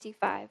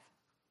55.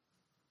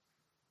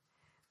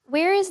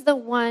 Where is the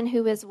one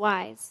who is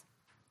wise?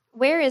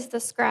 Where is the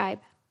scribe?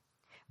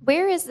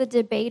 Where is the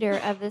debater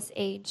of this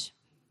age?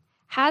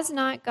 Has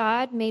not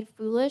God made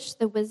foolish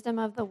the wisdom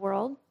of the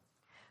world?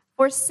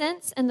 For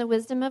since in the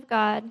wisdom of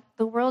God,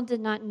 the world did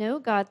not know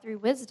God through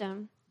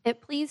wisdom,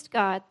 it pleased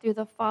God through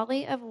the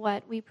folly of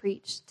what we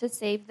preach to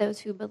save those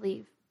who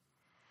believe.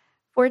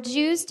 For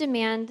Jews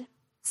demand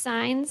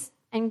signs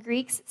and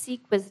Greeks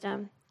seek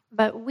wisdom,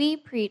 but we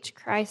preach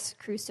Christ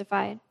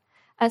crucified,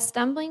 a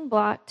stumbling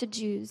block to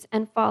Jews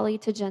and folly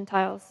to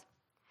Gentiles.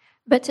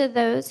 But to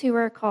those who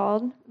are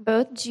called,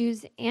 both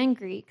Jews and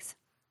Greeks,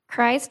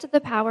 Christ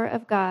the power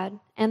of God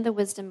and the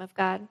wisdom of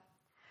God.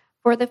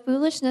 For the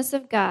foolishness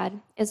of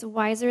God is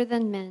wiser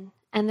than men,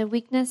 and the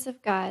weakness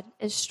of God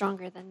is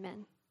stronger than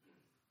men.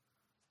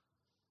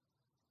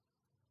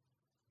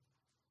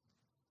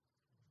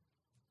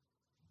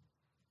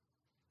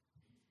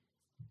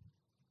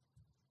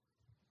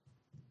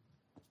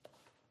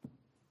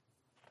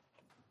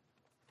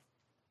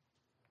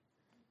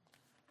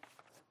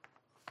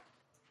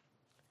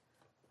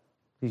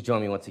 Please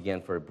join me once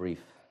again for a brief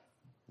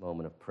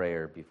moment of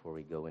prayer before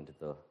we go into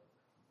the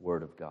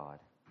Word of God.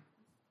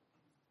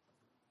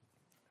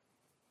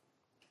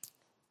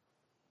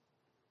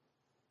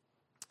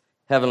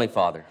 Heavenly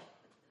Father,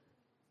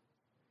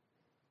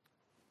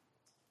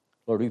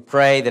 Lord, we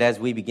pray that as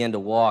we begin to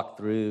walk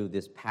through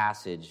this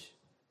passage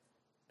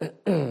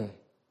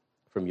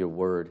from your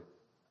Word,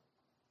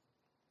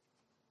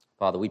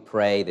 Father, we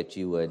pray that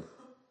you would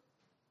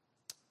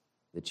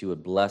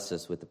bless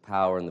us with the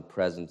power and the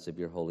presence of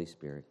your Holy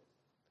Spirit.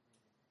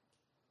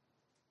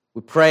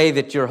 We pray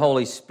that your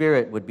Holy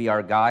Spirit would be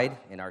our guide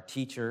and our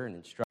teacher and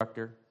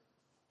instructor.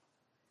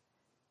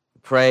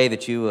 We pray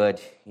that you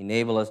would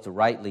enable us to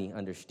rightly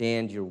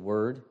understand your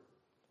word.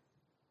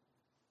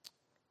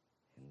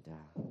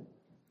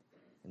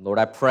 And Lord,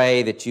 I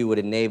pray that you would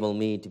enable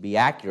me to be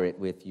accurate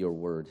with your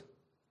word,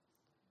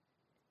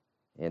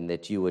 and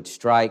that you would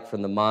strike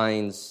from the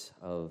minds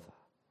of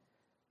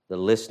the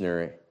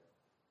listener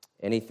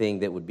anything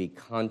that would be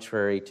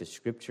contrary to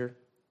Scripture,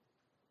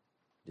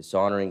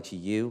 dishonoring to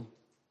you.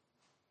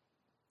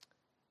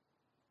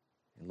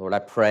 And Lord, I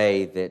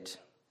pray that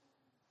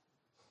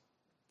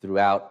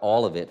throughout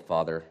all of it,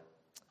 Father,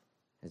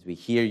 as we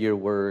hear your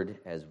word,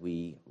 as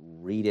we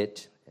read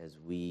it, as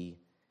we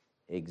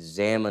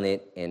examine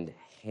it and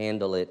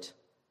handle it,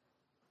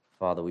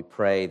 Father, we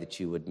pray that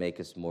you would make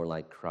us more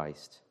like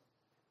Christ.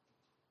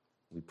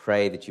 We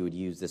pray that you would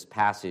use this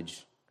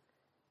passage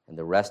and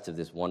the rest of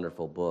this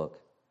wonderful book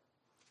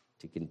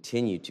to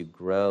continue to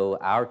grow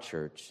our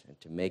church and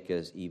to make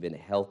us even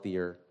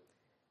healthier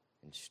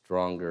and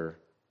stronger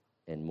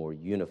and more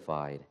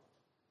unified,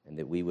 and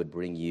that we would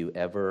bring you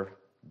ever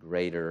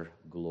greater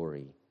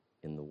glory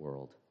in the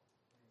world.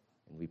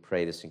 And we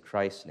pray this in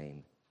Christ's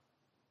name.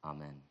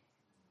 Amen.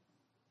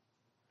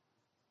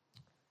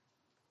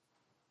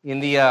 In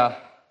the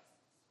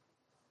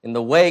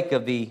wake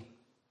of the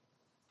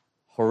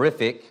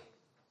horrific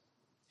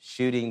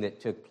shooting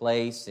that took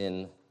place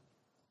in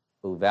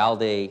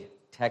Uvalde,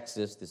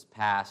 Texas this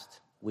past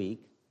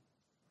week,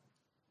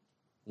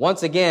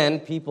 once again,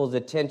 people's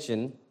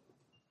attention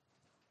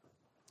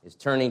is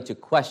turning to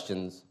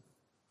questions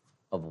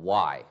of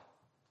why,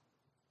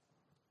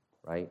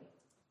 right?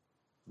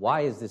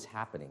 Why is this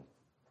happening?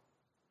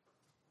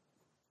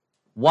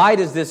 Why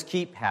does this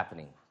keep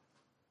happening?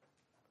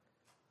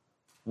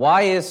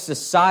 Why is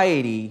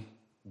society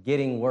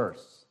getting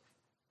worse?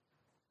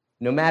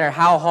 No matter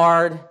how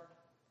hard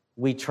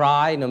we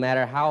try, no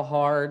matter how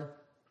hard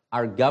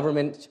our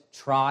government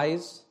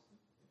tries,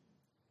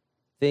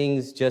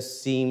 things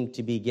just seem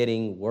to be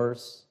getting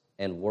worse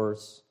and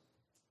worse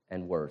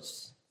and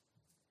worse.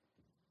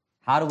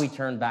 How do we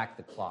turn back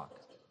the clock?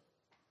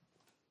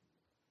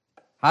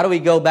 How do we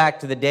go back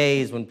to the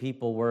days when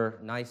people were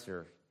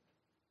nicer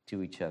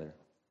to each other?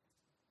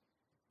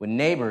 When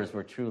neighbors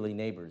were truly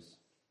neighbors?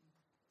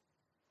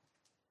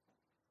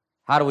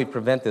 How do we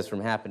prevent this from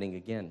happening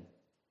again?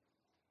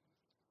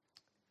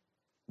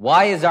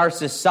 Why is our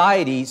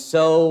society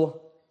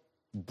so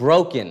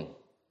broken?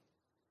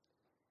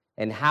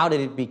 And how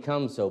did it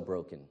become so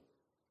broken?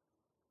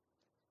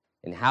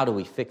 And how do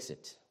we fix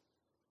it?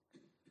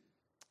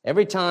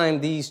 Every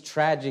time these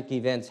tragic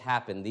events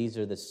happen, these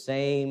are the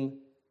same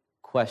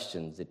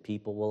questions that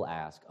people will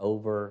ask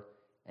over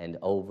and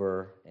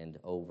over and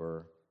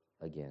over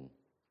again.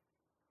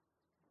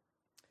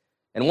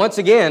 And once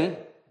again,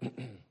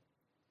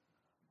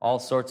 all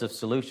sorts of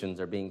solutions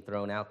are being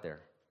thrown out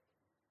there.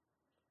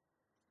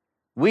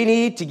 We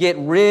need to get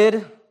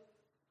rid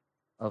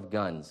of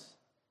guns.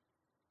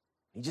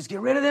 You just get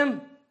rid of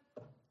them?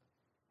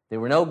 There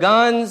were no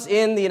guns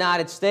in the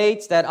United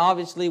States. That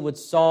obviously would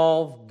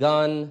solve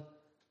gun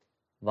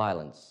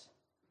violence.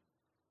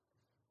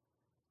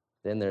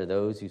 Then there are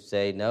those who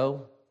say,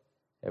 no,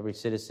 every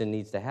citizen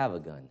needs to have a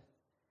gun.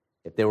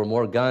 If there were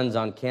more guns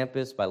on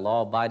campus by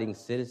law-abiding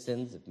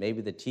citizens, if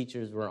maybe the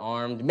teachers were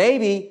armed,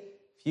 maybe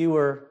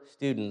fewer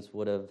students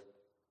would have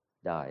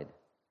died.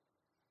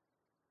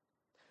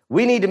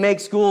 We need to make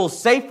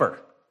schools safer.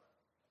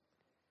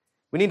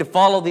 We need to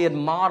follow the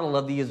model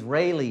of the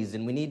Israelis,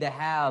 and we need to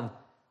have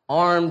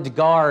armed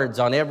guards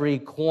on every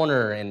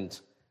corner, and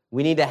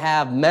we need to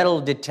have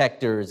metal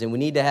detectors, and we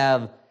need to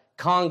have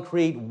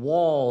concrete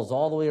walls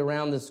all the way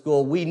around the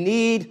school. We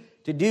need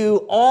to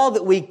do all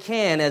that we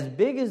can, as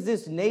big as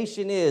this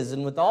nation is,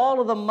 and with all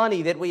of the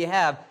money that we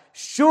have,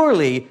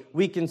 surely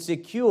we can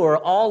secure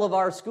all of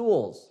our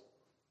schools.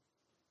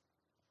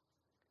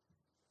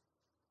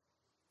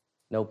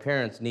 No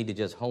parents need to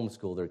just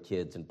homeschool their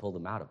kids and pull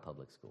them out of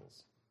public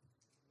schools.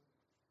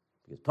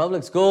 Because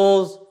public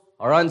schools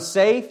are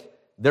unsafe,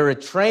 they're a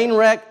train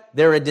wreck,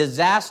 they're a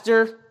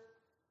disaster.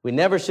 We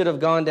never should have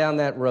gone down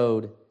that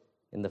road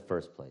in the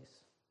first place.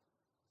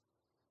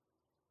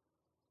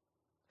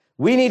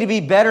 We need to be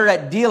better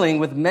at dealing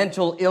with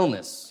mental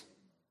illness,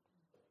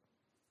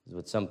 is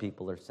what some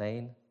people are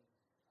saying.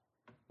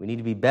 We need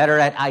to be better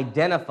at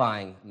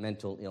identifying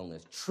mental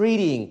illness,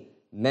 treating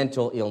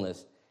mental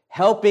illness,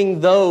 helping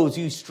those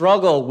who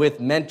struggle with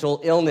mental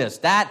illness.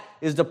 That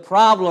is the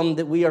problem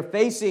that we are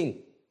facing.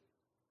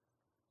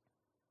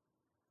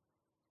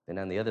 And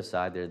on the other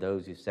side, there are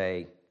those who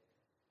say,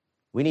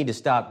 we need to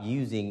stop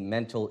using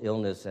mental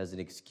illness as an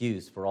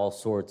excuse for all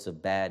sorts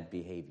of bad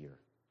behavior.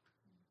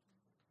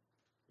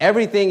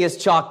 Everything is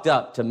chalked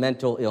up to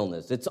mental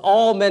illness. It's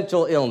all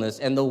mental illness,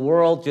 and the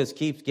world just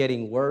keeps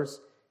getting worse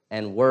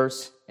and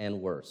worse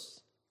and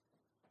worse.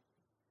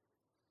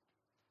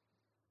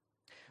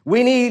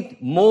 We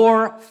need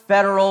more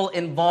federal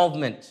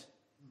involvement.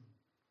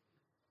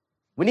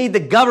 We need the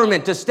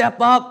government to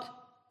step up.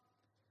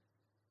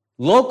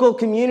 Local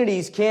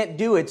communities can't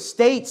do it.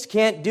 States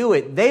can't do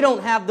it. They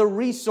don't have the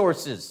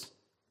resources.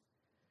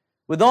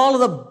 With all of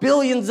the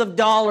billions of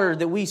dollars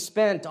that we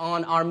spent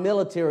on our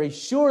military,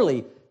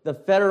 surely the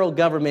federal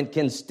government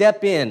can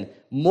step in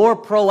more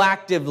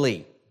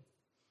proactively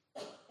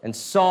and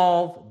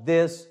solve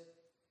this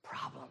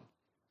problem.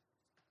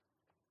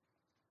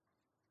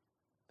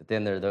 But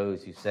then there are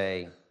those who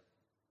say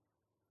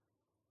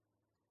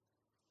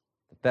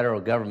the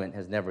federal government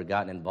has never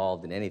gotten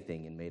involved in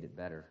anything and made it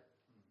better.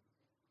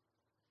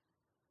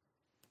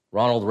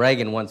 Ronald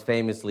Reagan once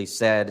famously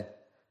said,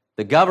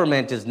 "The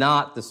government is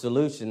not the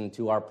solution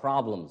to our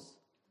problems.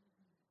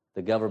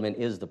 The government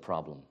is the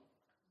problem."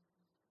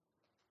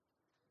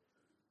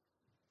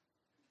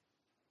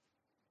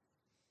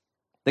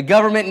 The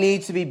government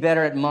needs to be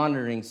better at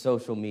monitoring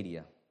social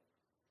media.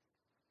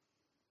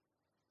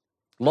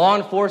 Law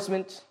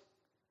enforcement,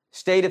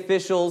 state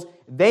officials,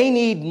 they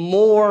need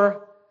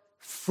more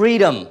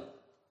freedom,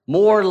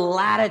 more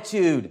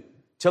latitude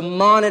to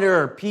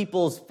monitor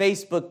people's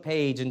Facebook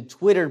page and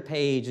Twitter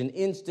page and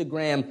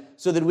Instagram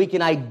so that we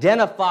can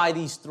identify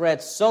these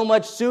threats so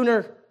much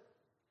sooner.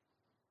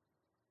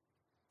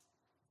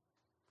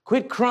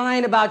 Quit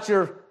crying about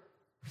your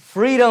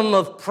freedom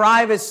of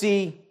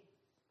privacy,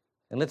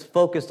 and let's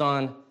focus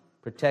on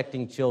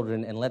protecting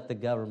children and let the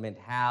government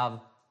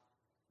have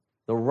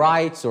the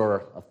rights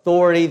or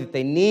authority that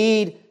they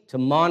need to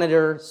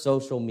monitor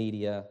social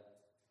media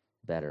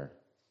better.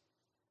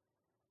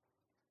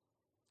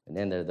 And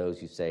then there are those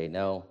who say,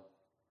 no,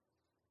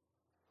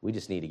 we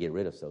just need to get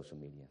rid of social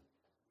media.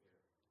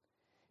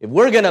 If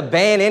we're going to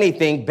ban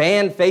anything,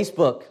 ban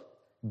Facebook,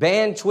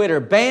 ban Twitter,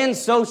 ban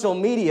social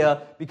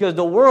media, because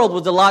the world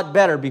was a lot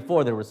better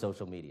before there was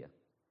social media.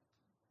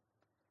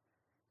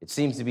 It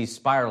seems to be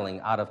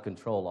spiraling out of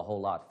control a whole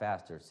lot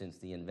faster since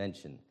the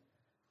invention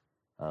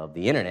of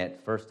the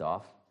internet, first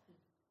off,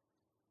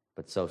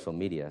 but social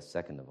media,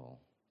 second of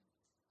all.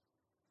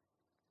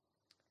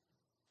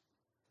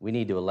 We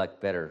need to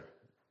elect better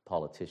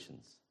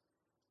politicians.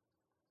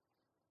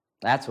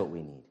 That's what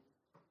we need.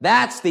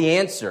 That's the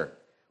answer.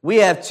 We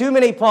have too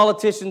many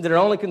politicians that are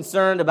only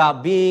concerned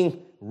about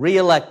being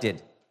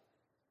reelected.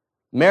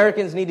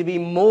 Americans need to be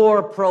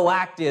more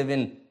proactive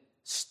in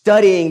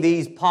studying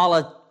these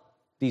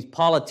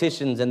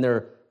politicians and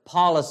their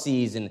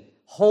policies and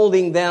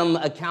holding them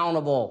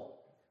accountable.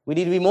 We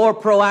need to be more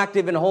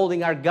proactive in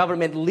holding our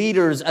government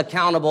leaders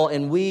accountable,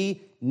 and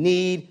we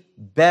need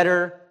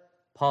better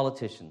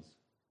politicians.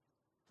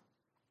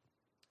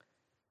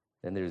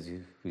 Then there's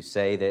who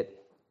say that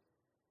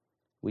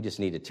we just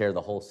need to tear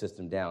the whole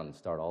system down and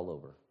start all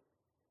over.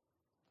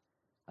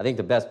 I think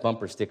the best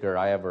bumper sticker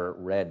I ever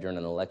read during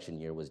an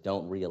election year was,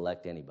 "Don't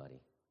re-elect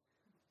anybody."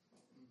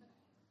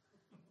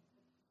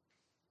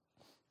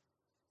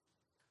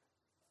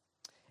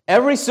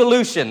 Every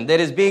solution that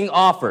is being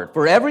offered,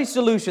 for every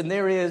solution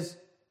there is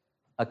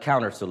a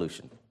counter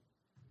solution.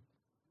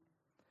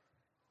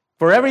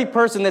 For every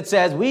person that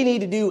says we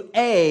need to do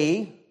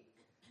A,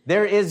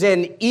 there is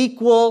an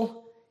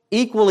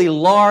equally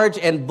large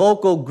and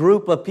vocal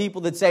group of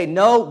people that say,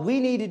 no, we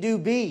need to do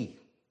B.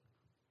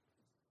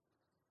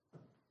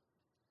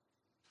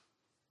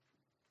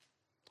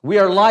 We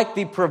are like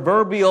the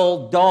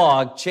proverbial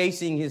dog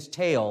chasing his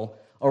tail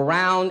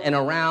around and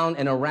around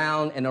and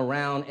around and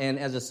around, and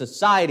as a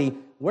society,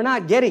 we're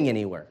not getting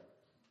anywhere.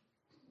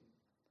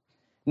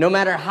 No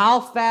matter how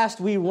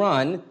fast we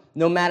run,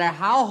 no matter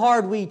how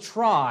hard we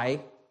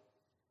try,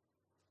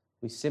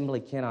 we simply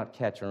cannot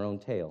catch our own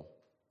tail.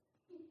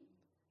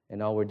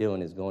 and all we're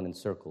doing is going in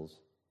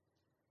circles.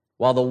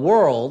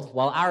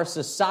 While our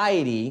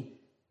society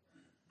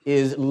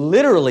is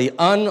literally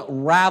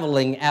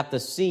unraveling at the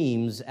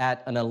seams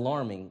at an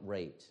alarming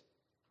rate.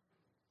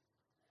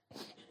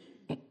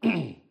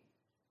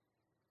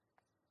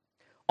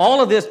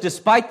 All of this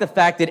despite the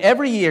fact that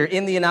every year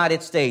in the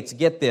United States,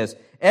 get this,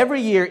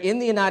 every year in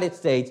the United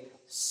States,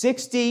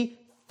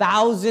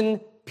 60,000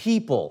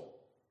 people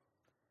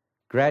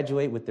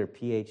graduate with their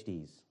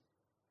PhDs.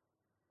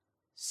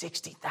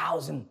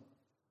 60,000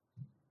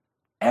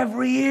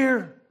 every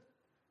year.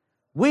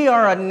 We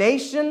are a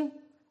nation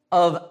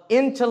of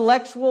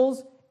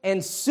intellectuals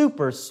and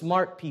super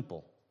smart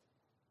people.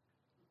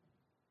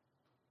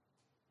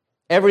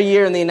 Every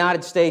year in the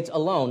United States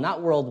alone,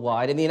 not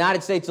worldwide, in the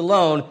United States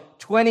alone,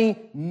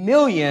 20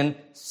 million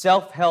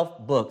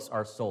self-help books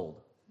are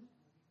sold.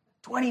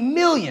 20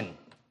 million.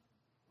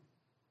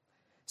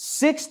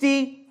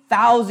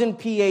 60,000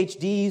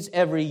 PhDs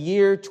every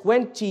year,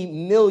 20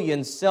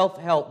 million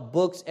self-help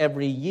books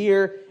every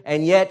year,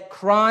 and yet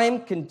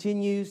crime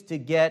continues to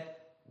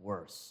get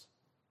worse.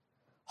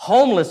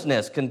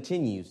 Homelessness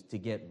continues to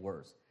get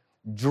worse.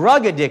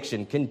 Drug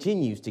addiction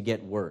continues to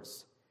get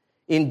worse.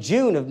 In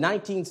June of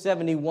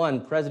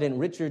 1971, President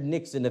Richard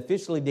Nixon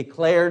officially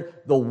declared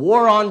the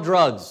war on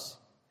drugs.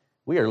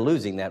 We are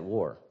losing that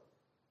war.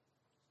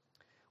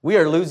 We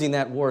are losing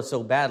that war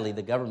so badly,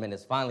 the government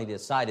has finally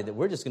decided that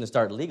we're just going to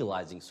start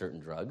legalizing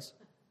certain drugs.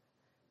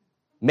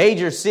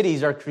 Major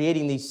cities are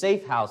creating these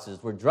safe houses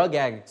where drug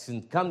addicts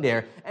can come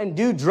there and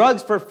do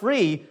drugs for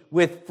free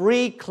with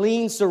free,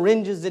 clean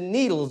syringes and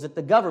needles that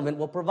the government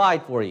will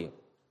provide for you.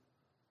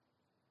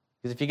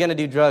 Because if you're going to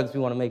do drugs,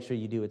 we want to make sure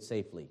you do it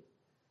safely.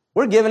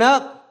 We're giving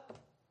up.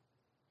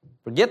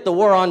 Forget the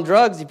war on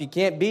drugs. If you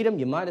can't beat them,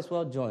 you might as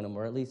well join them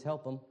or at least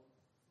help them.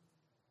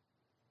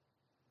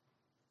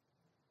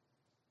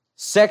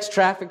 Sex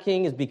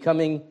trafficking is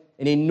becoming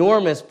an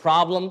enormous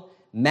problem.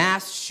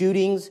 Mass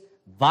shootings,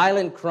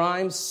 violent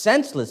crime,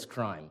 senseless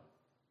crime.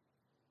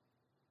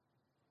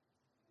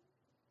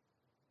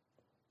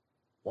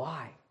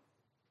 Why?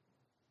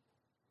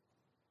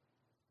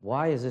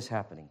 Why is this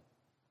happening?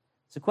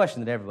 It's a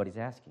question that everybody's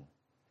asking.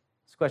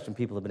 It's a question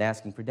people have been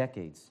asking for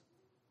decades.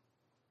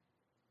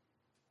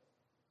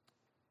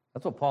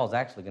 That's what Paul's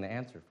actually going to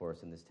answer for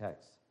us in this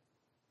text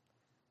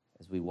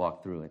as we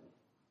walk through it.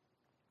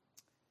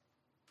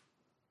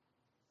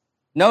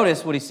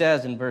 Notice what he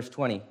says in verse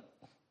 20.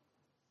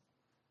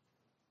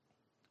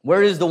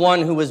 Where is the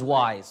one who is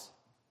wise?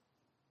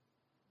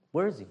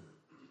 Where is he?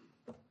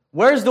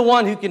 Where's the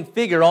one who can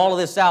figure all of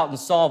this out and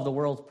solve the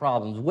world's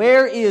problems?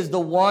 Where is the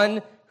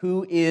one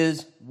who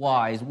is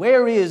wise?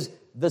 Where is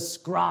the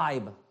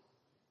scribe?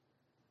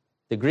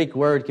 The Greek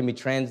word can be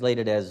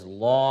translated as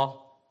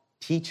law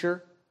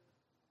teacher,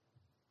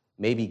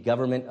 maybe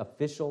government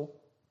official,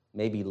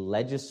 maybe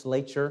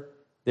legislature.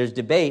 There's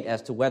debate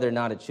as to whether or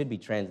not it should be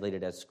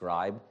translated as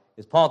scribe.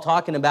 Is Paul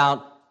talking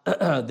about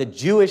the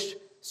Jewish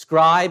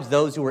scribes,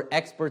 those who were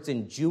experts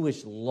in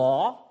Jewish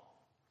law?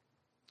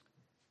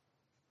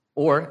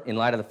 Or, in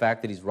light of the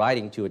fact that he's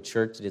writing to a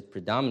church that is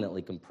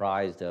predominantly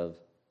comprised of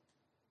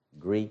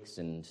Greeks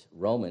and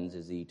Romans,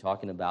 is he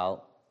talking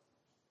about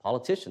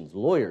politicians,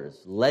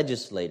 lawyers,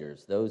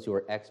 legislators, those who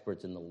are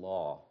experts in the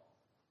law?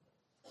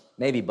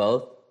 Maybe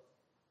both.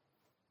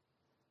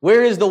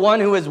 Where is the one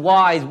who is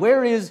wise?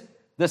 Where is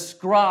the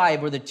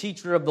scribe or the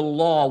teacher of the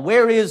law?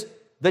 Where is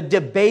the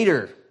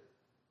debater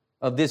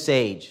of this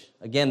age?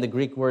 Again, the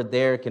Greek word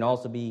there can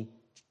also be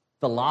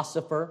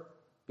philosopher,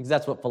 because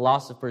that's what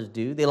philosophers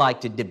do. They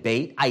like to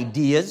debate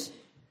ideas,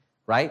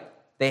 right?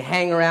 They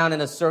hang around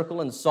in a circle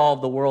and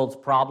solve the world's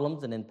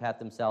problems and then pat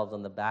themselves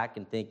on the back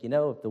and think,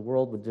 if the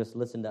world would just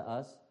listen to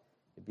us,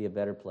 it'd be a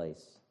better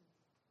place.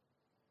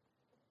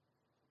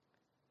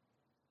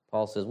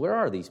 Paul says, where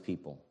are these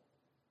people?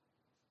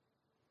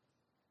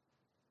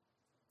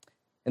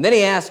 And then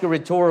he asks a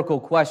rhetorical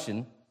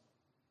question.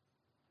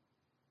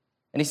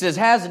 And he says,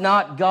 has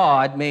not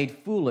God made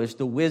foolish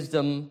the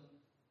wisdom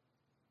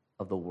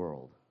of the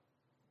world?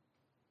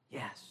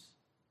 Yes,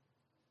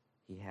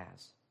 he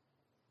has.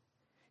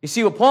 You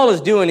see, what Paul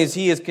is doing is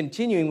he is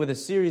continuing with a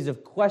series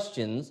of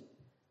questions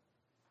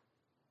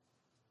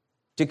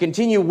to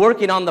continue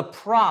working on the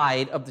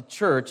pride of the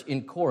church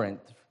in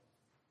Corinth.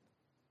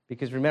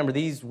 Because remember,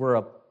 these were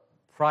a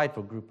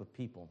prideful group of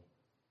people.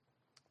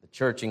 The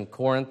church in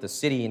Corinth, the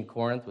city in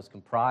Corinth, was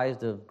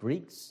comprised of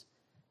Greeks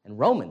and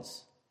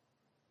Romans.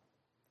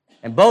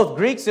 And both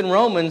Greeks and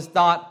Romans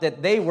thought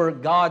that they were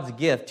God's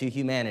gift to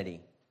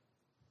humanity.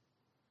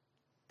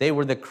 They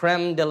were the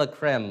creme de la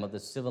creme of the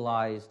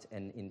civilized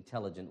and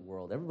intelligent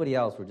world. Everybody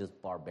else were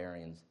just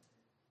barbarians,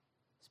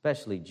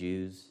 especially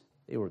Jews.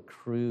 They were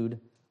crude,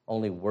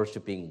 only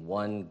worshiping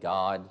one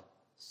God.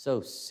 So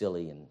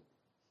silly and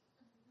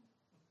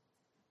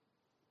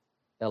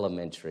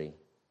elementary.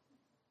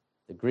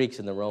 The Greeks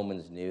and the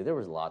Romans knew there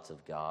was lots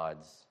of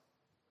gods.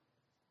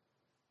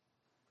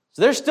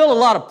 So there's still a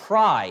lot of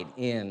pride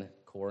in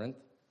Corinth.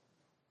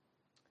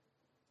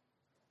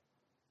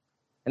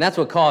 And that's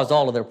what caused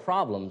all of their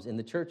problems in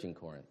the church in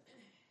Corinth.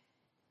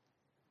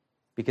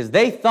 because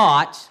they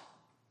thought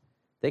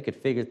they could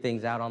figure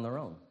things out on their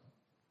own.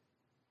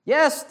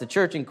 Yes, the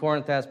church in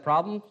Corinth has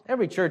problems.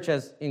 Every church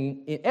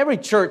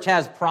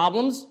has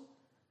problems.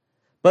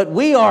 But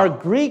we are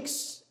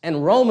Greeks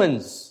and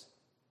Romans.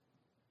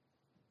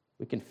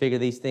 We can figure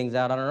these things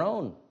out on our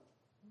own.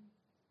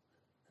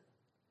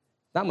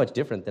 Not much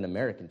different than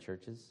American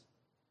churches.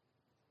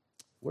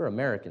 We're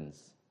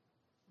Americans.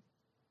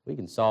 We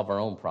can solve our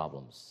own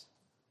problems.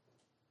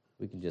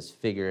 We can just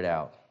figure it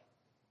out.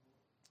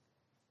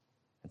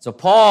 And so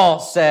Paul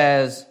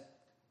says,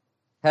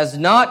 has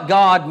not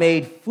God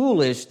made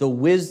foolish the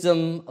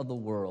wisdom of the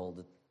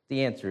world?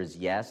 The answer is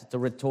yes. It's a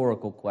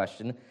rhetorical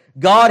question.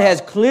 God has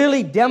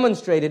clearly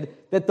demonstrated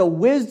that the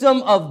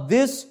wisdom of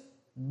this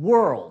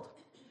world,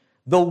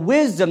 the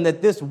wisdom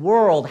that this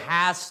world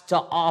has to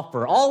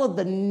offer, all of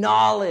the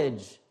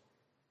knowledge,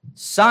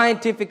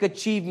 scientific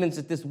achievements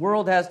that this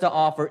world has to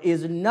offer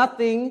is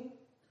nothing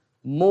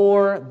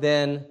more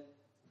than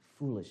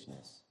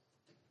foolishness.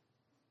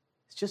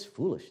 It's just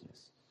foolishness.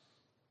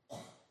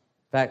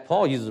 In fact,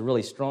 Paul uses a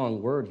really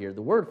strong word here.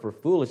 The word for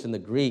foolish in the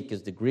Greek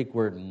is the Greek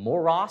word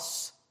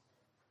moros.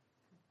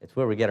 It's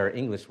where we get our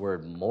English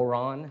word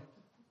moron.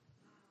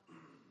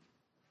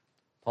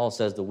 Paul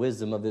says the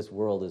wisdom of this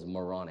world is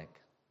moronic.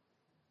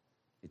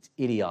 It's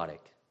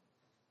idiotic.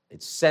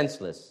 It's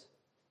senseless.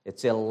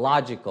 It's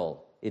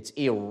illogical. It's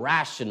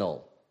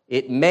irrational.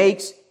 It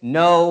makes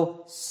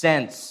no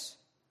sense.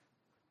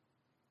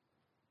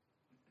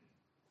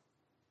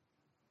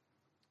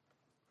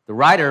 The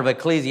writer of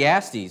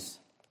Ecclesiastes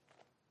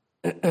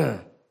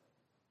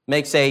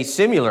makes a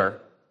similar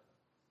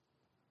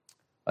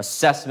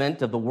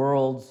assessment of the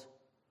world's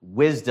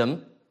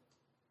wisdom.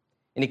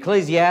 In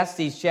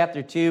Ecclesiastes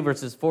chapter 2,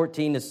 verses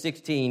 14 to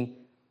 16,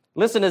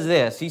 listen to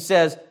this. He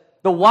says,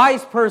 the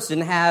wise person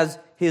has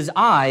his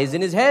eyes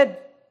in his head,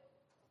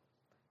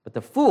 but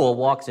the fool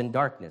walks in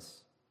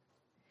darkness.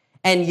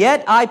 And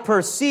yet I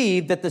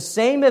perceive that the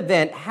same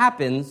event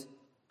happens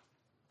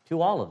to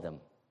all of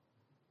them.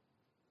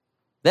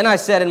 Then I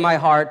said in my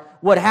heart,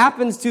 what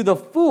happens to the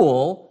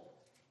fool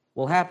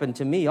will happen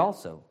to me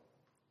also.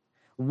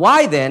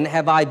 Why then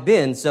have I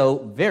been so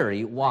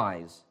very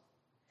wise?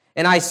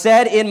 And I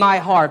said in my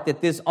heart that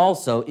this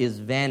also is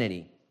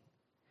vanity.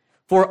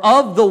 For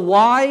of the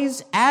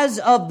wise as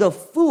of the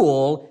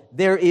fool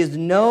there is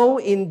no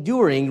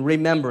enduring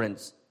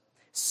remembrance,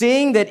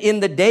 seeing that in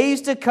the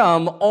days to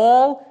come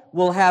all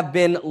will have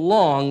been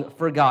long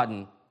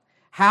forgotten.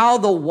 How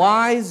the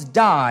wise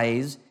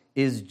dies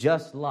is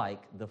just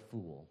like the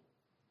fool.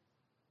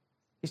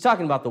 He's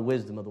talking about the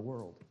wisdom of the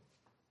world.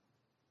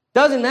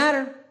 Doesn't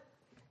matter.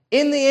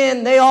 In the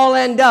end, they all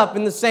end up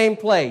in the same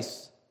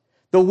place.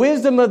 The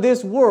wisdom of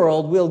this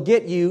world will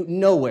get you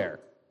nowhere.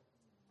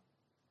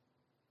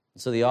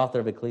 So the author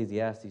of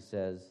Ecclesiastes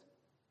says,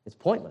 it's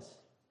pointless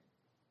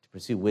to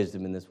pursue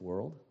wisdom in this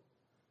world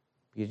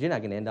because you're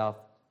not going to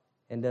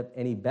end up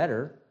any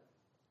better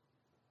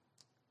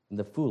than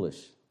the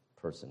foolish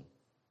person.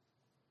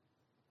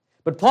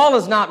 But Paul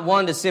is not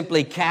one to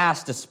simply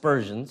cast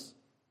aspersions.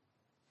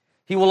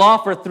 He will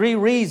offer 3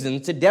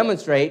 reasons to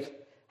demonstrate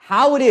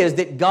how it is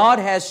that God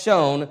has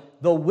shown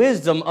the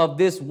wisdom of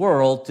this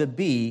world to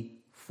be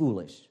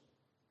foolish.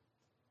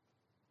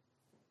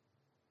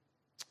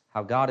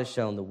 How God has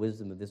shown the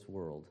wisdom of this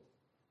world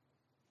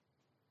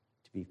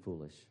to be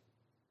foolish.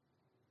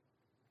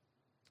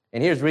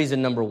 And here's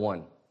reason number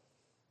 1.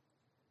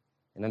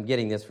 And I'm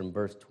getting this from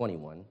verse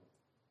 21.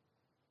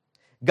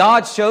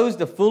 God shows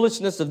the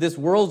foolishness of this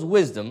world's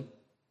wisdom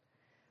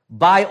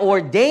by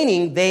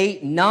ordaining they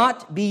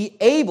not be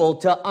able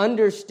to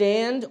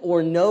understand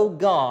or know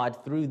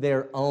God through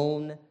their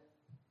own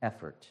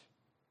effort,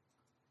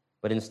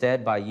 but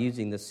instead by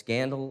using the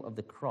scandal of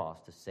the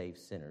cross to save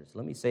sinners.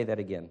 Let me say that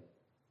again.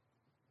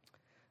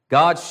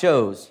 God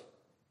shows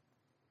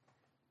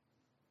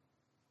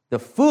the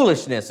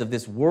foolishness of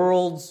this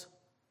world's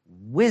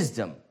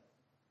wisdom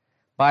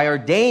by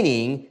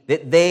ordaining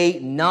that they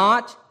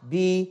not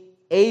be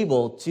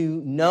able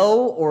to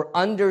know or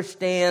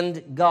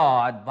understand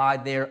God by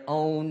their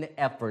own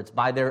efforts,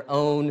 by their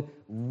own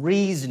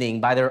reasoning,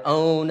 by their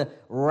own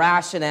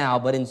rationale,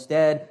 but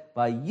instead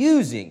by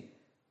using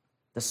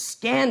the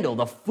scandal,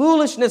 the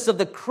foolishness of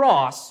the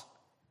cross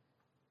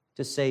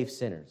to save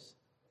sinners.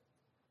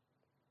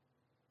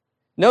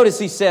 Notice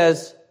he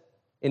says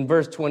in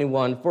verse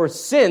 21, for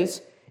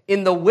since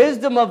in the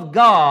wisdom of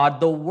God,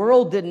 the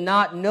world did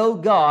not know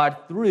God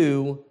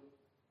through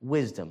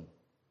wisdom.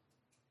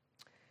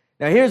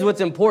 Now here's what's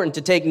important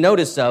to take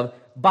notice of.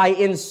 By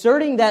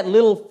inserting that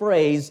little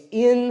phrase,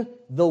 in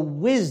the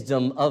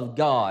wisdom of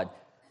God.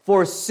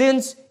 For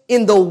since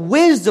in the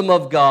wisdom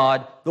of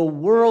God, the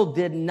world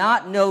did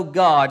not know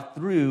God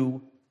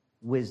through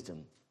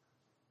wisdom.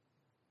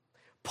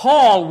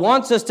 Paul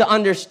wants us to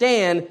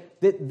understand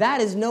that that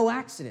is no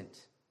accident.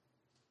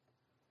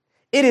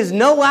 It is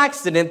no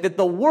accident that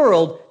the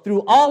world,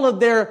 through all of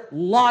their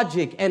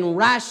logic and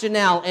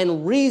rationale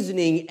and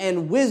reasoning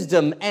and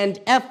wisdom and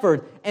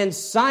effort and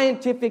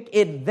scientific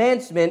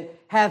advancement,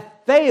 have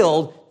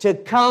failed to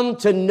come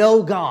to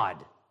know God.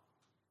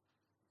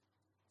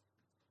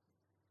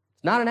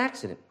 It's not an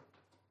accident.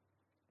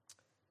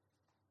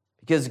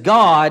 Because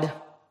God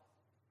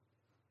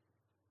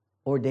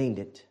ordained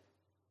it.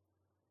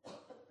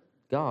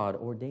 God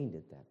ordained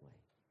it that way.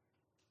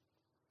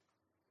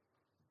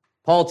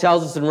 Paul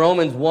tells us in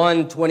Romans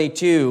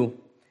 1:22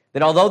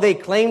 that although they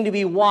claimed to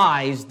be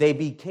wise, they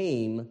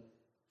became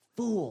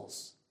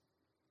fools.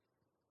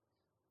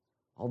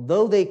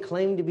 Although they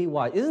claimed to be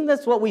wise. Isn't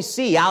this what we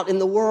see out in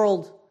the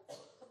world?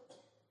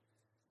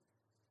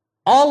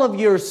 All of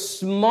your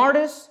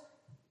smartest,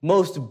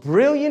 most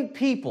brilliant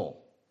people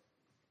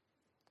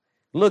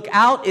look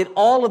out at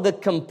all of the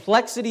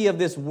complexity of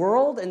this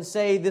world and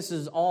say this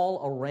is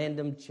all a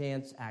random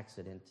chance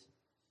accident.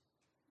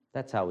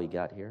 That's how we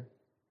got here.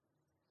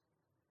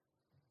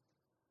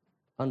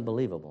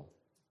 Unbelievable.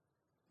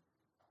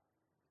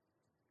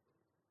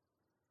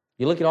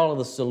 You look at all of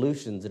the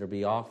solutions that are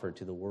being offered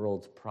to the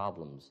world's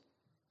problems.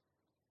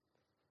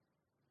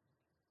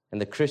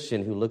 And the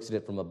Christian who looks at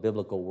it from a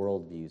biblical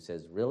worldview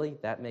says, really?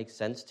 That makes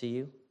sense to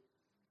you?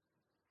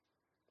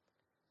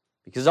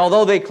 Because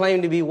although they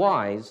claim to be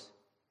wise,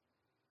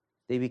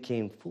 they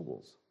became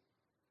fools.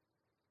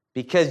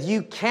 Because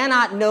you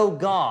cannot know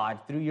God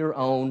through your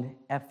own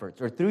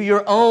efforts or through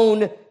your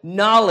own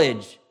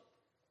knowledge.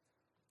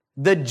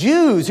 The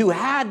Jews who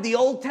had the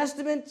Old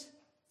Testament,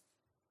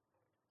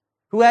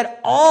 who had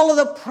all of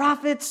the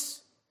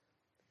prophets,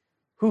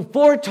 who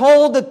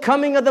foretold the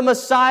coming of the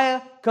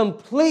Messiah,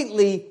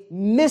 completely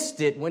missed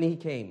it when he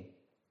came.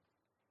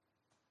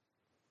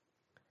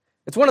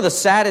 It's one of the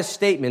saddest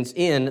statements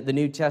in the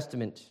New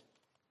Testament.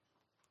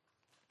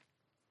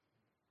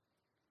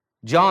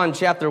 John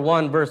chapter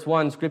 1, verse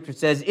 1, Scripture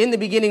says, "In the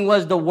beginning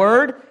was the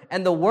Word,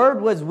 and the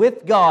Word was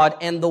with God,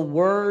 and the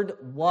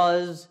Word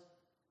was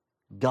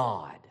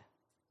God."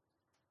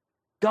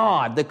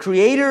 God, the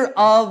creator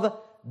of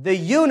the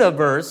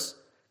universe,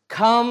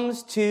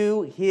 comes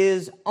to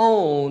his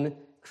own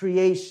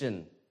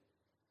creation.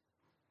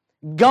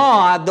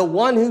 God, the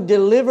one who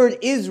delivered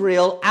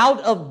Israel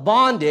out of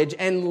bondage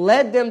and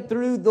led them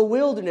through the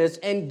wilderness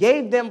and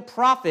gave them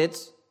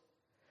prophets,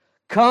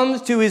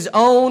 comes to his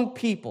own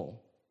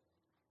people.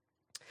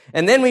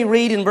 And then we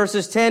read in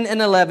verses 10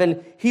 and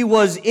 11, he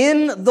was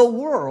in the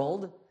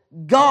world,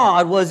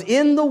 God was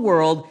in the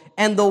world,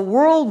 and the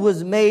world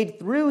was made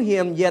through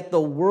him, yet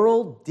the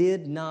world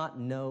did not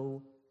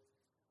know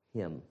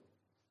him.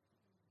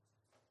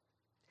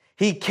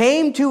 He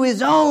came to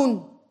his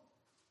own,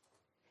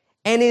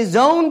 and his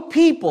own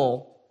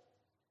people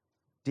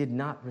did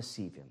not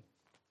receive him.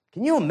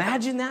 Can you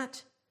imagine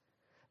that?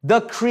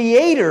 The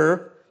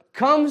Creator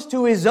comes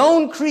to his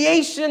own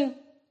creation,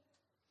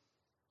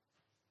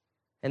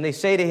 and they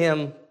say to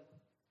him,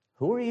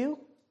 "Who are you?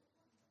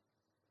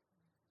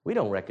 We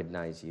don't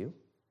recognize you.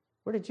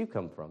 Where did you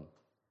come from?"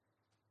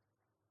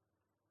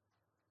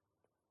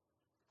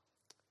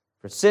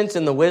 For since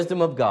in the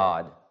wisdom of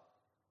God,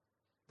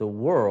 the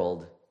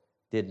world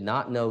did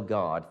not know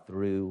God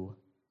through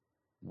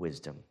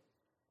wisdom.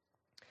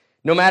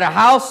 No matter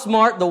how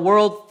smart the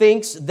world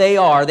thinks they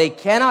are, they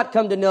cannot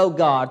come to know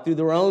God through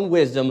their own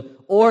wisdom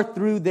or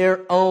through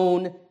their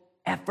own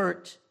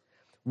effort.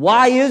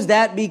 Why is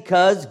that?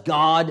 Because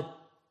God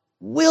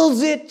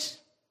wills it.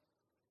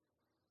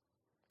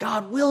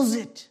 God wills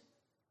it.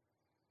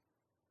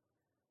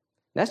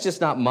 That's just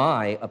not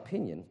my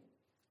opinion.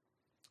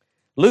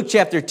 Luke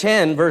chapter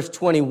 10, verse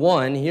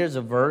 21, here's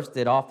a verse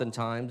that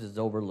oftentimes is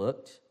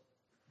overlooked.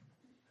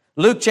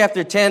 Luke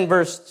chapter 10,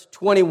 verse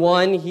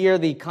 21, here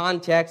the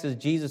context is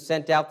Jesus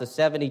sent out the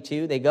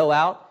 72. They go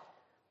out,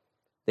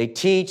 they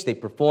teach, they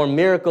perform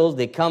miracles,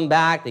 they come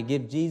back, they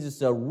give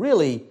Jesus a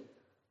really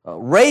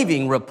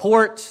raving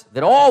report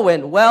that all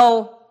went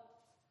well.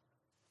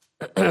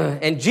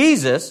 And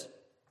Jesus,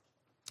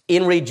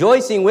 in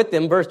rejoicing with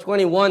them, verse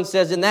 21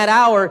 says, "In that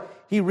hour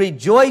he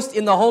rejoiced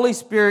in the Holy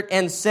Spirit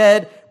and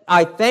said,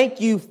 I thank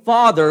you,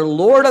 Father,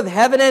 Lord of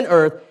heaven and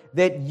earth,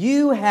 that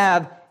you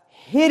have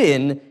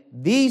hidden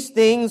these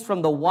things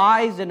from the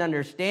wise and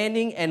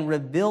understanding and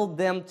revealed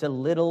them to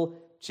little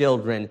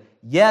children.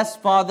 Yes,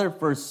 Father,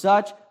 for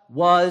such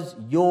was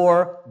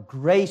your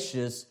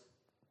gracious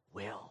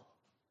will."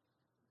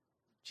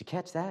 Did you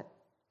catch that?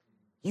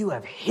 You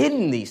have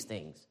hidden these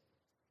things.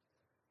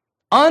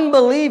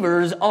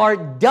 Unbelievers are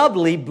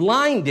doubly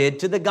blinded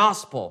to the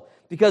gospel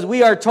because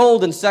we are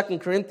told in 2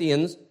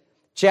 Corinthians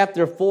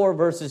chapter 4,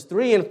 verses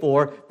 3 and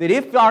 4, that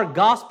if our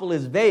gospel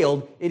is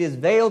veiled, it is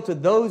veiled to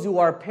those who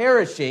are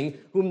perishing,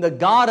 whom the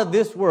God of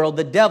this world,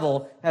 the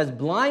devil, has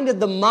blinded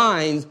the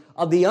minds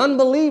of the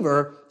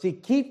unbeliever to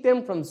keep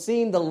them from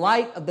seeing the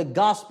light of the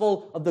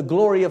gospel of the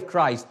glory of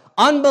Christ.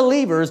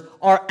 Unbelievers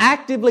are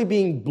actively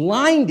being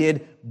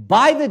blinded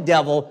by the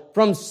devil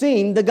from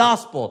seeing the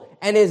gospel.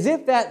 And as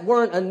if that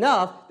weren't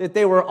enough, that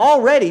they were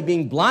already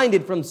being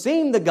blinded from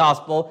seeing the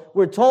gospel,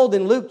 we're told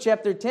in Luke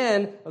chapter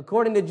 10,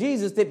 according to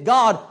Jesus, that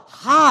God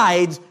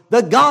hides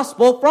the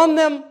gospel from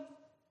them.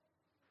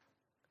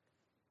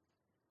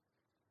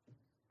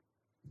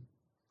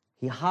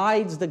 He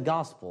hides the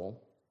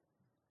gospel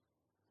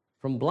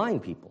from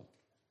blind people.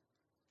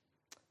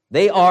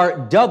 They are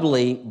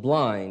doubly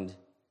blind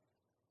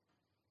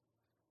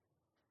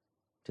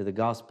to the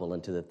gospel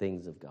and to the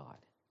things of God.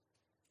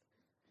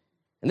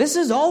 And this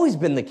has always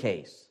been the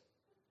case.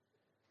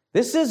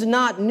 This is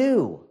not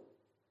new.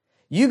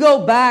 You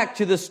go back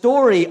to the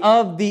story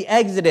of the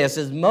Exodus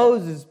as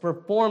Moses is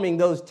performing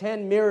those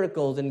 10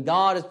 miracles and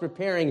God is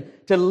preparing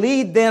to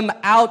lead them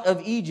out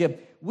of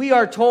Egypt. We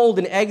are told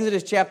in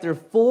Exodus chapter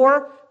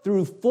 4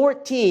 through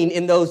 14,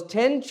 in those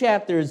 10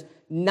 chapters,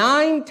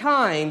 9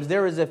 times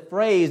there is a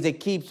phrase that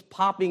keeps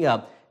popping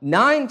up.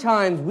 9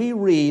 times we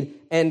read,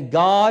 and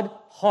God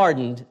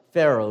hardened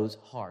Pharaoh's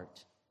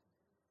heart.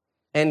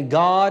 And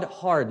God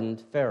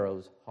hardened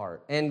Pharaoh's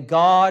heart. And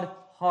God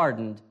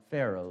hardened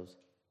Pharaoh's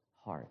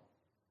heart.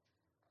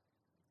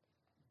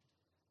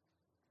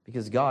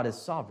 Because God is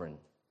sovereign.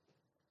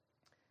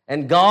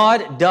 And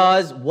God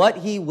does what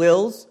He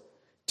wills,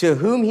 to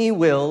whom He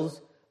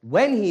wills,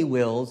 when He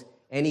wills,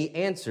 and He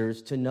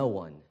answers to no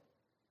one.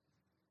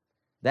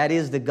 That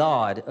is the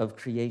God of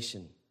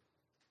creation.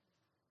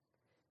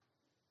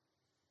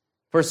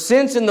 For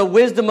since in the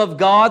wisdom of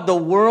God, the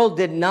world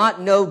did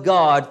not know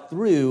God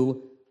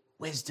through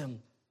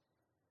wisdom.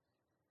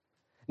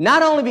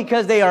 Not only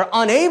because they are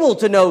unable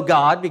to know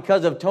God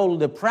because of total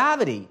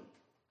depravity,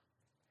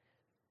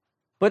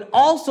 but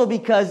also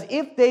because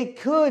if they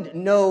could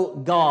know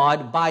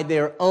God by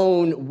their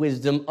own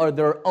wisdom or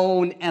their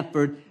own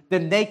effort,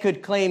 then they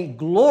could claim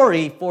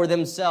glory for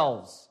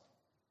themselves.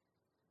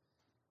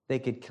 They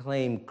could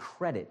claim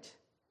credit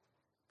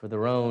for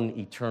their own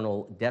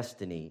eternal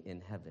destiny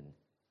in heaven.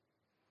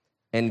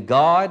 And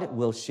God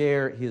will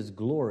share His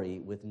glory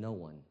with no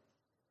one.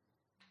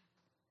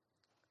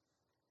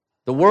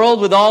 The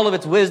world with all of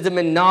its wisdom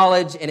and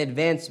knowledge and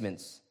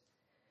advancements.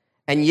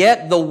 And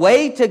yet the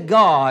way to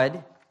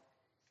God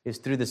is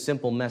through the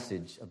simple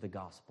message of the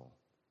gospel.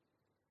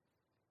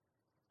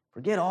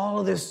 Forget all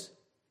of this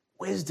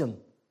wisdom,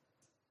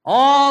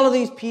 all of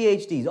these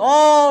PhDs,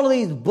 all of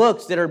these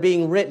books that are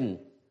being written.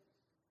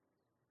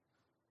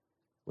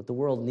 What the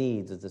world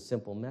needs is the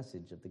simple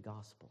message of the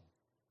gospel.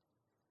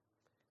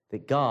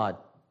 That God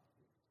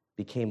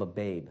became a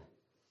babe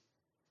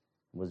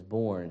and was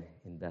born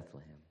in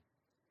Bethlehem.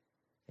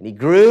 And He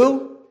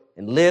grew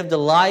and lived a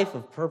life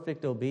of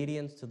perfect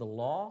obedience to the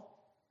law,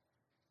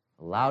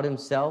 allowed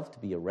Himself to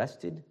be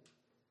arrested,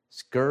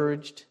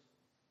 scourged,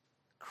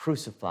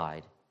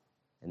 crucified,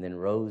 and then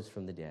rose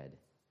from the dead.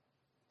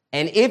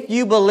 And if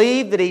you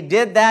believe that He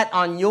did that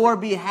on your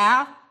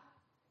behalf,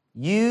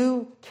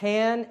 you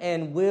can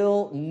and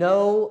will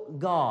know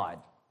God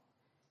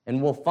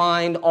and will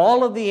find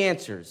all of the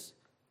answers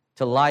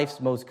to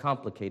life's most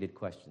complicated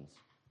questions.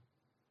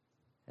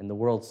 And the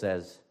world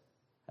says,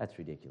 that's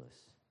ridiculous.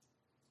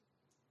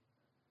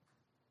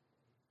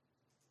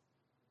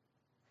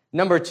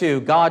 Number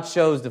 2, God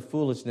shows the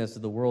foolishness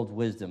of the world's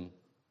wisdom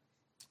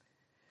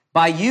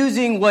by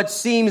using what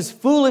seems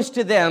foolish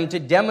to them to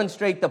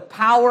demonstrate the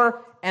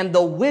power and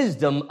the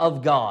wisdom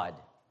of God.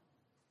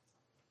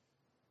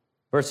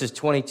 Verses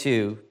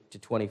 22 to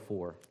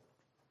 24.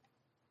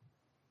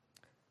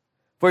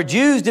 For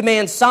Jews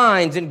demand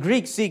signs and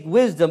Greeks seek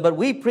wisdom, but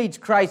we preach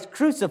Christ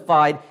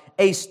crucified,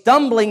 a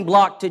stumbling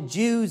block to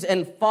Jews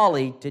and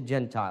folly to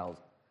Gentiles.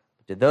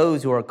 To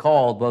those who are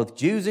called, both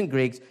Jews and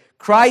Greeks,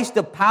 Christ,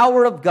 the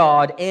power of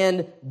God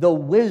and the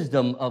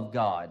wisdom of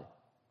God.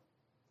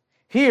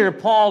 Here,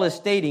 Paul is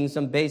stating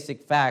some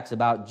basic facts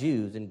about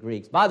Jews and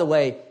Greeks. By the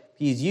way,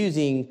 he's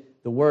using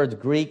the words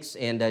Greeks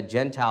and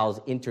Gentiles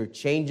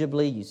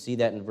interchangeably. You see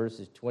that in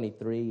verses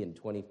 23 and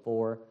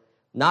 24.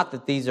 Not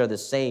that these are the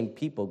same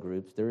people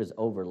groups. There is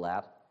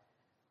overlap.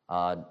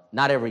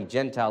 Not every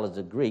Gentile is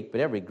a Greek, but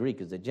every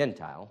Greek is a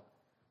Gentile.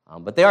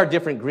 But there are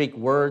different Greek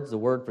words. The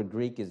word for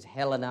Greek is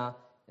Helena,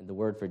 and the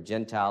word for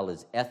Gentile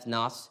is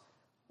ethnos.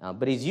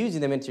 But he's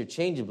using them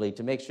interchangeably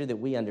to make sure that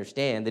we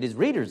understand, that his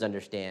readers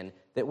understand,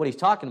 that what he's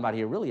talking about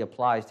here really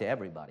applies to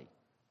everybody,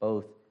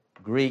 both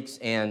Greeks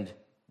and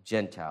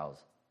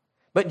Gentiles.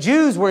 But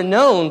Jews were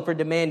known for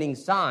demanding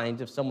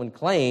signs if someone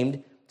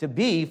claimed to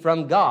be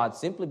from God,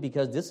 simply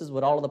because this is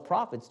what all of the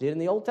prophets did in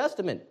the Old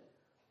Testament.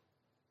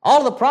 All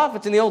of the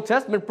prophets in the Old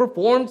Testament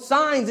performed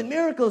signs and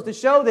miracles to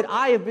show that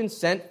I have been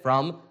sent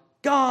from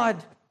God.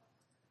 That's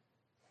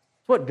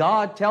what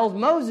God tells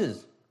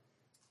Moses.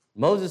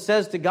 Moses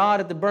says to God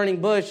at the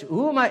burning bush,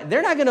 who am I?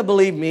 They're not going to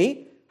believe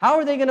me. How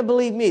are they going to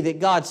believe me that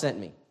God sent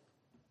me?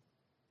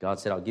 God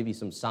said, I'll give you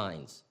some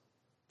signs.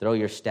 Throw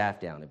your staff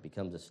down, it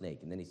becomes a snake.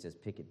 And then he says,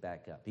 pick it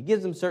back up. He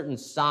gives them certain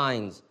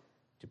signs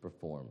to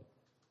perform.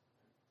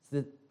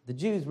 The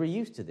Jews were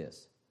used to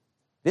this.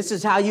 This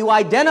is how you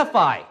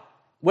identify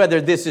whether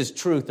this is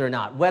truth or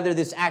not, whether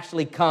this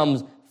actually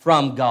comes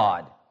from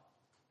God.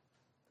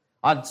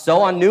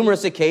 So on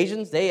numerous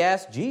occasions, they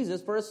asked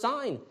Jesus for a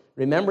sign.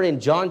 Remember in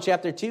John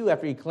chapter 2,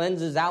 after he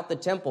cleanses out the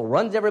temple,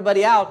 runs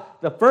everybody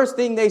out, the first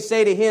thing they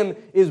say to him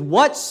is,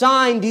 what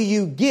sign do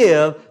you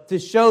give to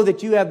show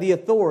that you have the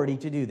authority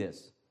to do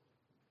this?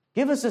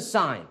 Give us a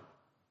sign.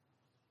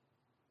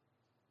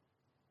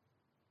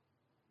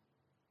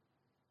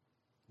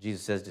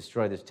 Jesus says,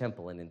 destroy this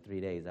temple, and in 3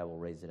 days I will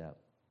raise it up.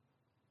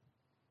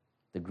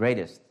 The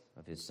greatest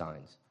of his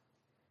signs.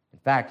 In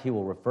fact, he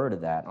will refer to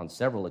that on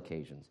several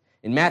occasions.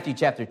 In Matthew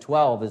chapter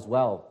 12 as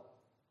well,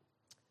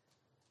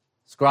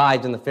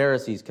 scribes and the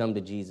Pharisees come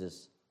to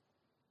Jesus,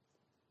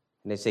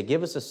 and they say,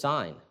 give us a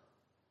sign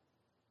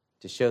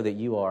to show that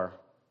you are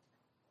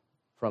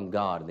from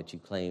God and that you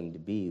claim to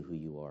be who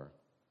you are.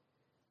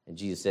 And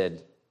Jesus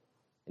said,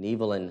 an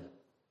evil and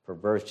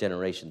perverse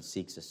generation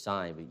seeks a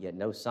sign, but yet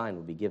no sign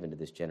will be given to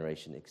this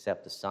generation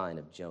except the sign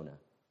of Jonah.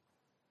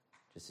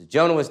 Just as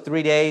Jonah was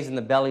 3 days in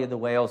the belly of the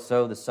whale,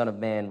 so the Son of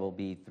Man will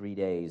be 3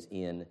 days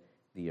in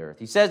the earth.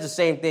 He says the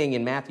same thing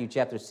in Matthew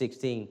chapter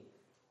 16.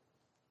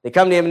 They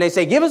come to him and they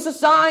say, give us a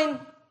sign.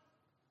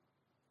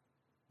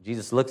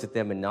 Jesus looks at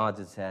them and nods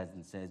his head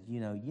and says, you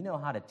know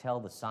how to tell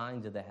the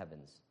signs of the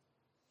heavens.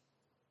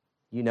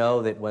 You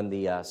know that when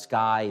the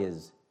sky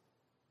is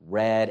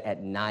red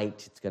at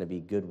night, it's going to be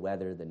good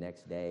weather the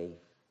next day.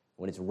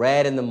 When it's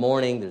red in the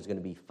morning, there's going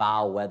to be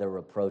foul weather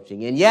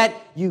approaching. And yet,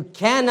 you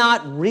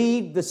cannot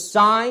read the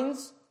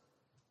signs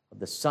of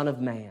the Son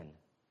of Man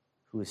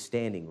who is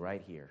standing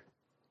right here.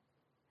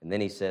 And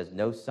then he says,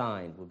 no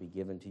sign will be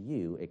given to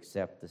you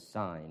except the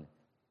sign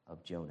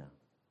of Jonah.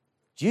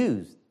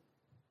 Jews,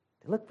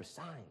 they look for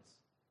signs.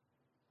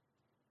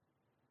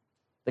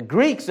 The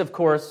Greeks, of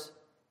course,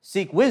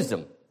 seek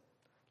wisdom,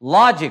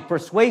 logic,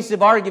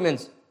 persuasive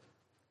arguments.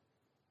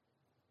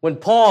 When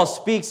Paul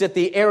speaks at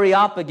the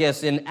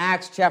Areopagus in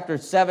Acts chapter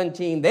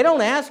 17, they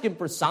don't ask him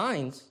for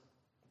signs.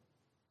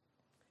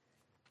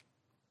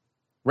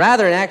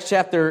 Rather, in Acts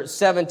chapter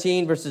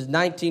 17, verses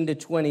 19 to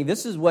 20,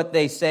 this is what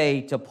they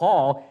say to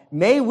Paul.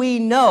 May we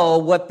know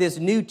what this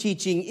new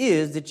teaching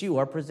is that you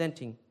are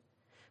presenting.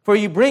 For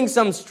you bring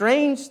some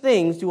strange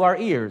things to our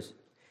ears.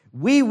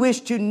 We wish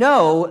to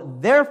know,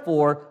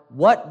 therefore,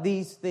 what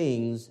these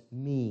things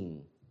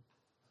mean.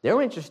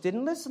 They're interested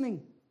in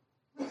listening.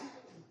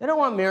 They don't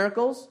want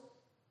miracles.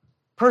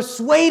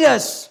 Persuade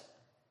us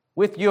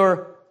with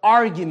your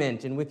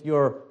argument and with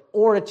your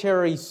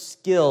oratory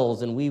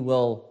skills, and we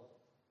will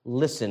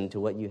listen to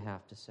what you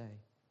have to say.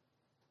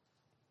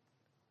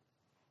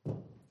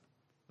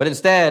 But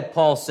instead,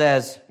 Paul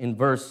says in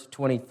verse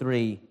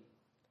 23,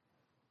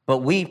 but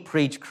we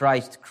preach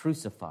Christ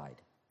crucified,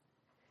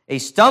 a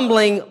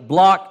stumbling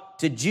block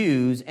to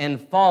Jews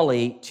and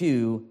folly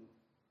to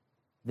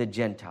the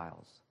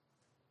Gentiles.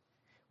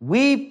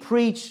 We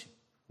preach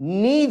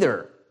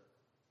neither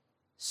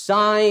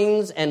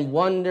signs and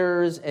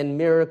wonders and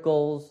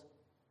miracles,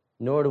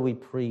 nor do we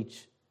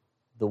preach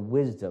the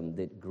wisdom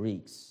that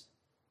Greeks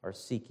are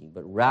seeking,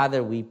 but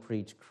rather we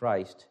preach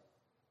Christ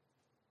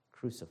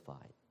crucified.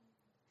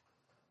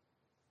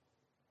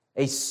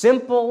 A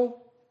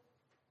simple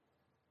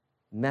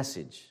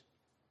message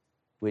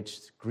which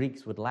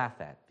Greeks would laugh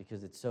at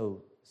because it's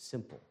so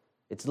simple.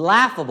 It's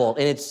laughable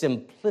in its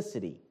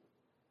simplicity.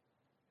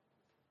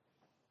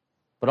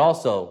 But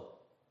also,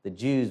 the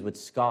Jews would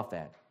scoff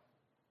at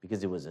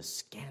because it was a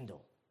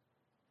scandal.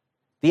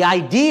 The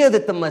idea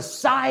that the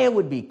Messiah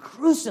would be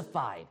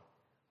crucified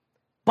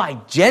by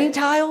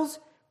Gentiles,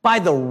 by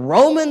the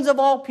Romans of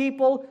all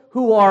people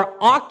who are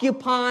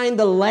occupying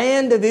the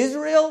land of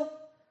Israel,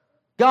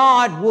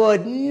 God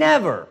would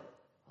never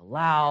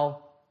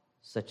allow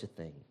such a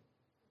thing.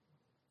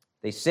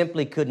 They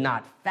simply could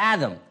not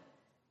fathom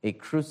a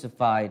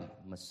crucified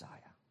Messiah.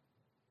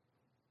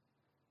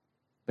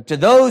 But to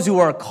those who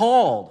are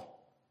called,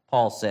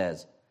 Paul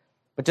says,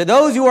 but to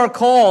those who are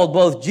called,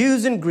 both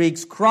Jews and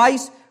Greeks,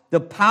 Christ, the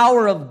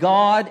power of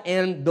God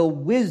and the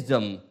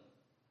wisdom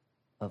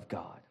of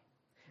God.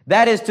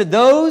 That is, to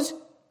those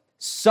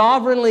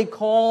sovereignly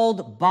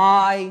called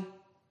by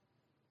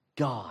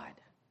God.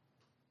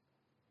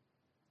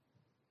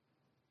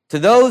 To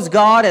those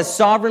God has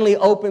sovereignly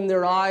opened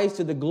their eyes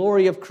to the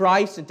glory of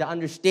Christ and to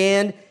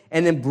understand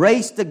and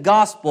embrace the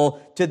gospel,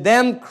 to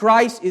them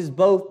Christ is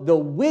both the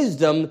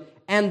wisdom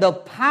and the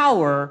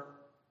power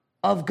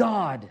of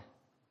God.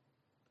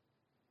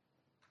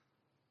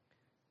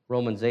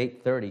 Romans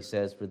 8:30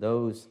 says, for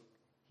those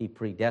he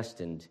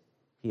predestined,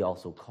 he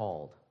also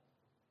called.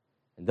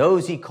 And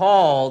those he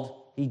called,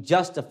 he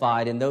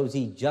justified. And those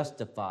he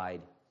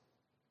justified,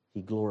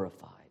 he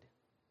glorified.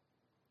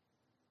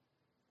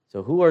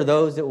 So who are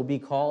those that will be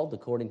called,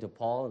 according to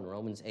Paul in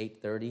Romans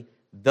 8:30?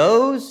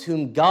 Those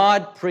whom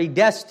God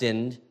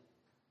predestined,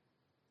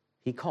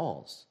 he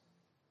calls.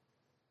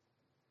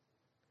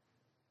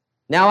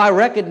 Now, I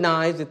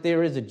recognize that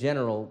there is a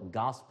general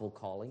gospel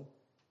calling.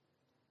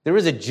 There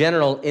is a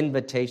general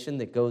invitation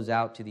that goes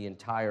out to the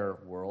entire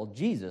world.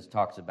 Jesus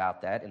talks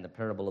about that in the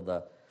parable of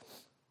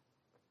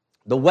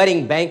the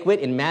wedding banquet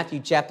in Matthew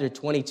chapter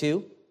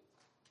 22.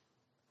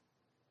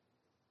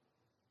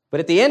 But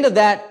at the end of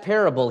that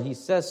parable, he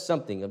says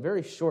something, a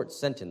very short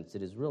sentence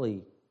that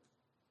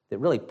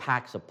really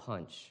packs a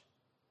punch.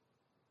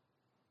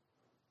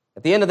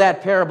 At the end of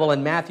that parable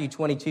in Matthew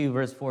 22,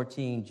 verse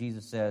 14,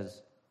 Jesus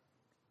says,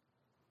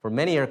 for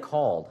many are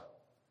called,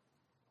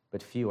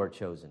 but few are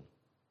chosen.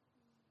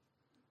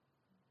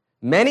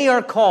 Many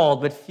are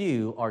called, but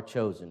few are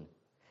chosen.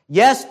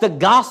 Yes, the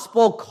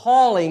gospel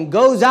calling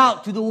goes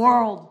out to the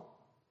world.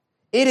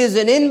 It is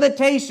an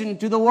invitation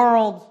to the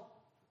world.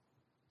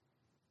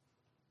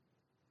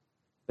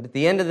 But at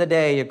the end of the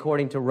day,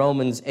 according to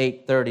Romans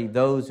 8:30,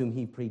 those whom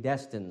he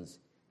predestines,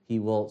 he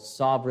will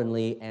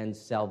sovereignly and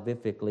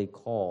salvifically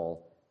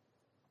call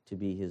to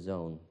be his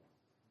own.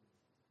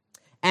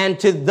 And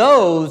to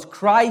those,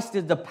 Christ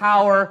is the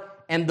power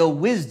and the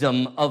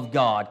wisdom of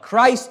God.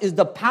 Christ is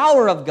the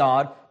power of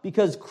God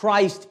because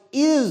Christ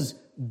is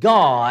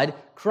God.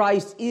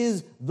 Christ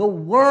is the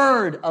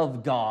Word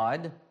of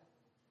God.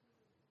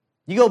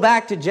 You go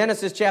back to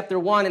Genesis chapter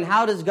 1, and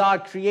how does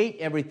God create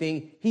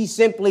everything? He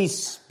simply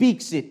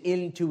speaks it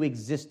into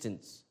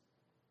existence.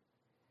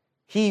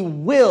 He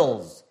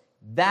wills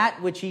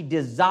that which he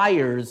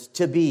desires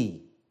to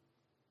be.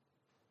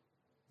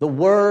 The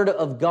Word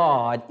of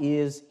God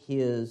is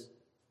his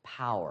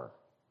power.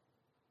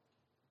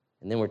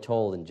 And then we're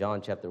told in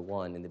John chapter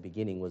 1, in the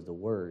beginning was the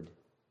Word.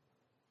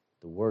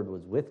 The Word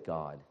was with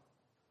God,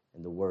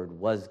 and the Word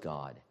was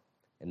God.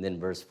 And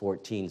then verse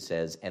 14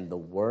 says, and the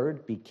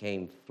Word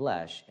became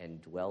flesh and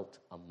dwelt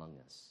among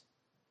us.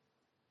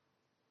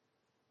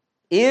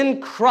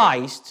 In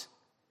Christ,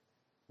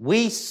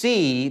 we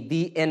see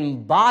the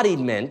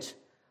embodiment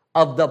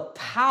of the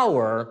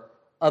power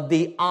of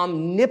the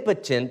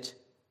omnipotent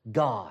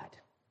God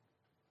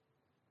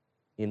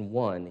in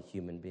one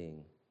human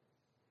being.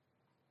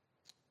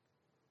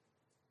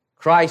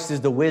 Christ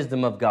is the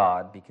wisdom of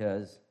God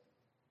because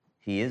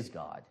he is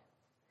God.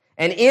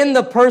 And in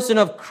the person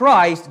of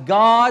Christ,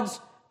 God's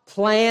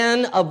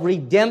plan of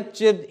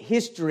redemptive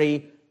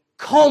history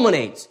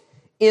culminates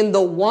in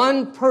the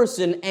one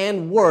person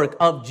and work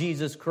of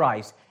Jesus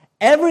Christ.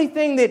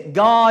 Everything that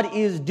God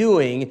is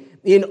doing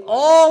in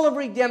all of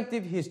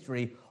redemptive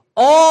history,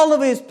 all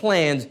of his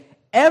plans,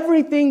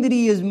 everything that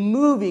he is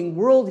moving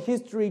world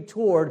history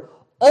toward,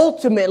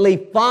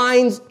 ultimately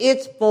finds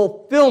its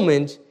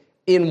fulfillment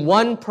in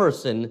one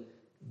person,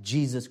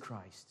 Jesus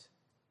Christ.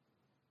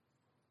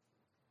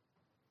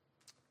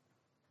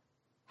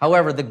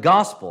 However, the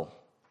gospel,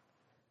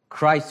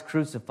 Christ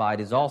crucified,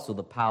 is also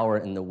the power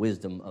and the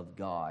wisdom of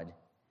God,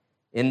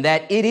 in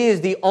that it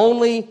is the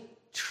only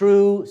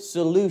true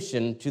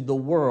solution to the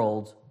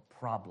world's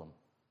problem.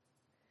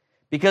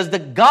 Because the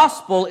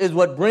gospel is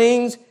what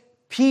brings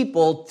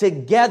people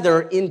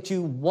together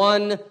into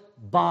one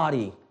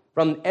body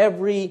from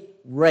every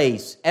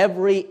race,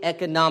 every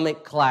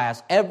economic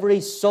class,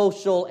 every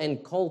social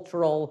and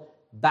cultural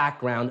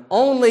background.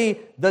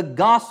 Only the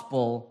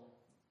gospel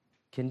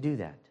can do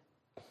that.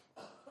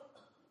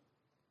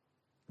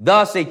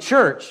 Thus, a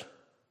church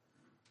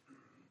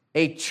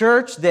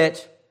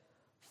that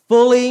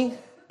fully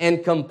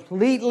and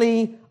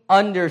completely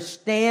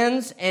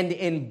understands and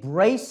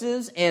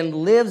embraces and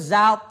lives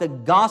out the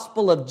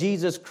gospel of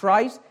Jesus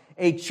Christ,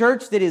 a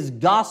church that is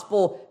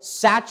gospel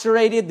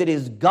saturated, that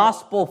is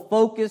gospel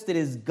focused, that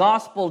is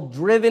gospel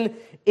driven,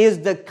 is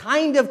the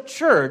kind of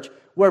church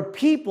where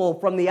people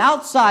from the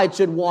outside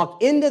should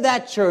walk into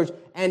that church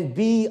and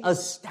be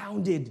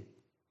astounded.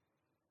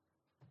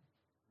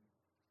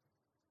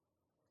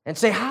 And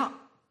say, how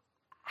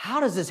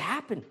does this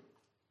happen?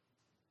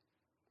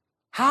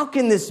 How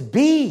can this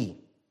be?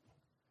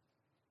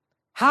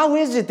 How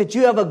is it that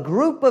you have a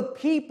group of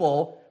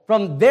people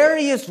from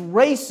various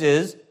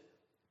races,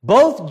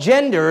 both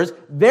genders,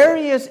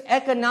 various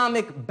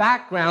economic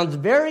backgrounds,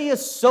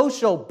 various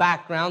social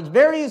backgrounds,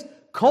 various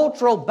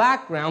cultural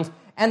backgrounds,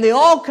 and they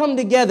all come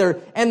together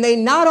and they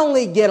not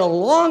only get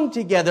along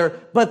together,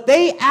 but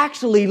they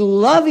actually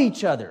love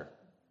each other.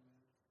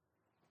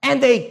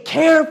 And they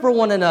care for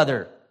one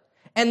another.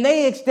 And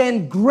they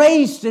extend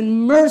grace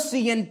and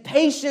mercy and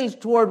patience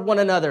toward one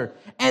another.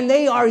 And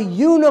they are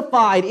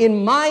unified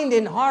in mind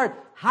and heart.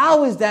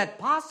 How is that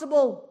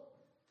possible?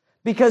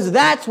 Because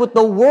that's what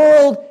the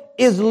world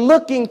is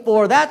looking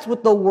for. That's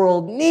what the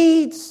world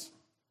needs.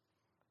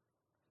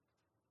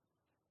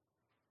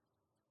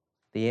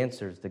 The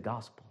answer is the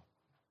gospel.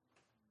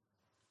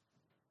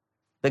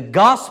 The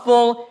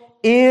gospel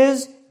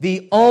is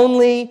the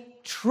only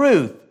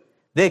truth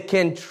that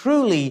can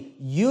truly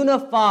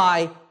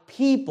unify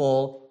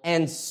people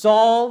and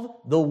solve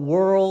the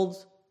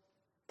world's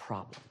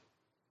problem.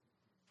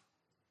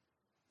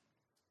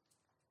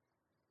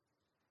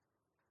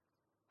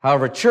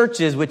 However,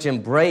 churches which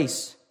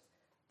embrace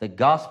the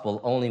gospel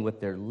only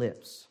with their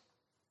lips,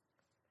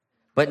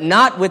 but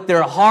not with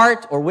their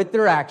heart or with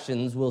their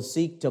actions, will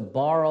seek to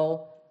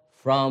borrow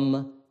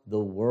from the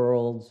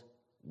world's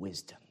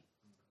wisdom.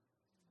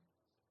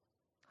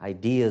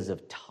 Ideas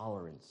of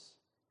tolerance,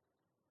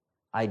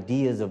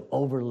 ideas of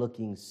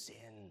overlooking sin.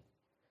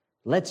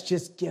 Let's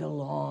just get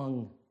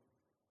along.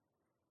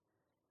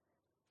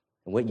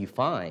 And what you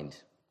find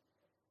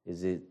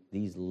is that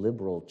these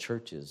liberal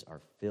churches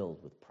are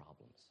filled with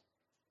problems.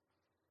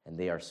 And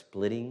they are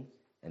splitting,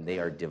 and they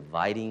are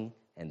dividing,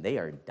 and they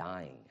are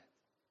dying.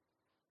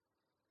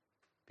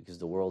 Because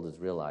the world is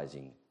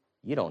realizing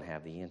you don't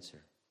have the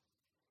answer.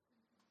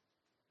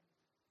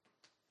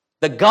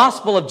 The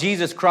gospel of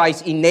Jesus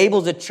Christ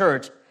enables a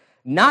church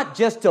not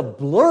just to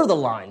blur the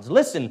lines.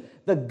 Listen,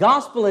 the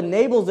gospel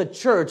enables a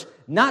church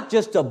not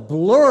just to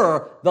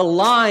blur the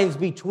lines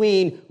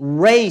between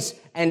race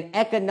and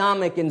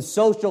economic and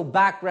social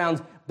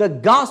backgrounds, the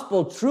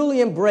gospel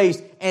truly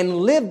embraced and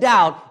lived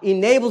out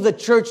enables the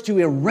church to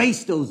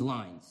erase those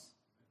lines.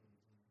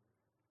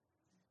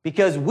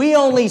 Because we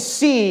only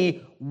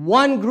see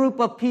one group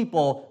of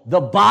people, the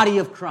body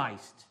of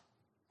Christ.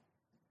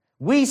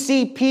 We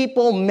see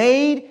people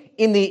made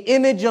in the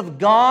image of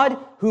God,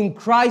 whom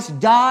Christ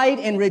died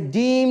and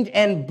redeemed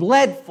and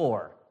bled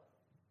for.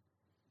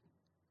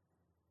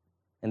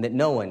 And that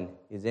no one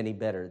is any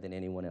better than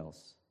anyone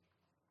else.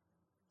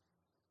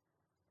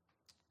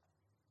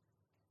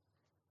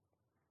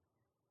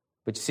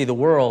 But you see, the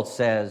world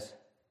says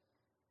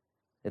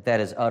that that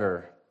is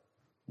utter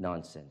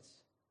nonsense.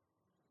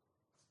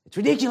 It's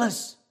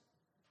ridiculous.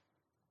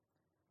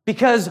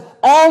 Because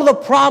all the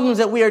problems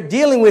that we are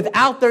dealing with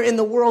out there in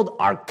the world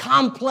are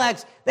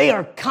complex. They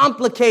are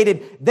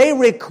complicated. They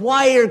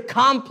require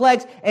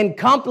complex and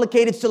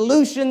complicated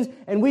solutions.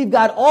 And we've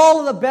got all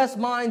of the best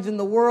minds in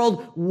the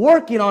world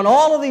working on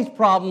all of these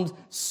problems,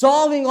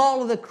 solving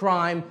all of the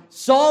crime,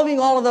 solving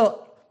all of the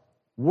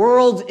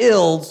world's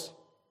ills.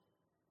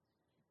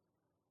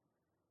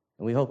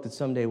 And we hope that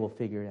someday we'll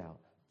figure it out.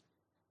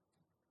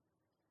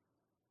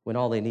 When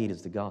all they need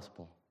is the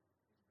gospel.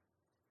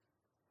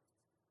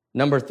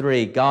 Number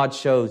 3, God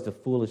shows the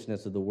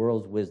foolishness of the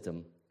world's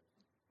wisdom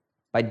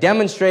by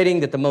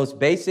demonstrating that the most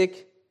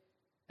basic,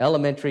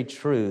 elementary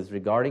truths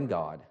regarding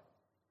God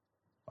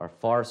are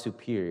far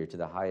superior to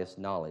the highest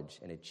knowledge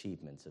and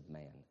achievements of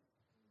man.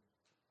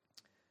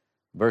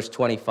 Verse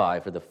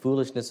 25, for the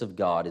foolishness of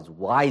God is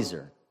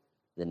wiser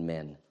than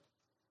men,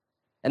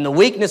 and the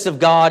weakness of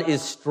God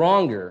is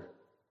stronger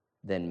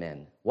than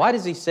men. Why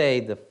does he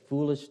say the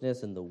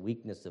foolishness and the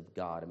weakness of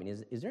God? I mean,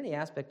 is there any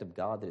aspect of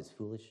God that is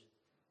foolish?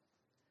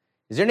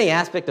 Is there any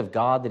aspect of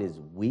God that is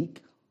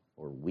weak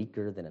or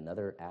weaker than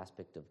another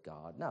aspect of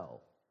God? No.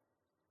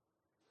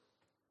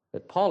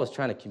 But Paul is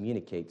trying to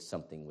communicate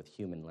something with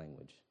human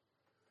language.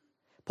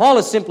 Paul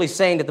is simply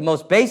saying that the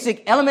most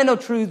basic elemental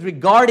truths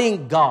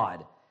regarding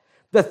God,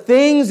 the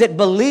things that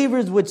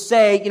believers would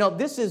say,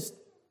 this is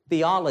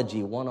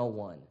theology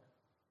 101,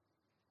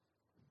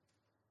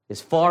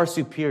 is far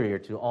superior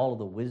to all of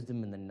the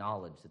wisdom and the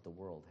knowledge that the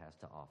world has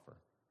to offer.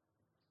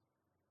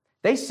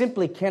 They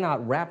simply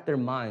cannot wrap their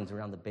minds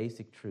around the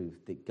basic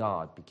truth that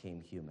God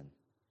became human.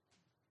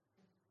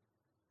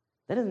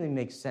 That doesn't even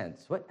make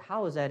sense.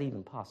 How is that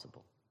even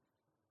possible?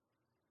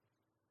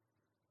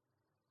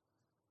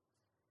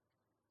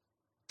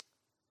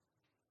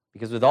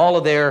 Because with all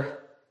of their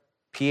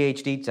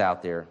PhDs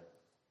out there,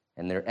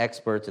 and their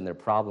experts and their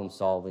problem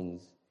solvers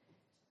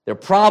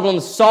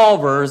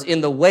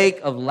in the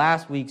wake of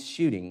last week's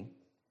shooting,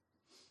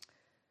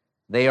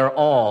 they are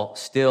all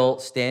still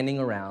standing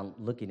around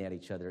looking at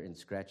each other and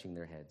scratching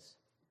their heads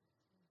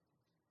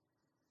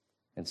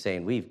and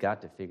saying, we've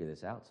got to figure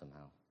this out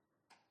somehow.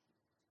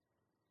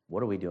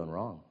 What are we doing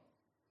wrong?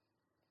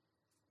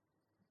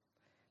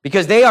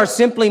 Because they are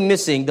simply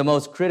missing the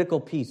most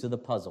critical piece of the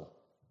puzzle: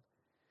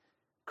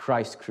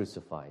 Christ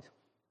crucified.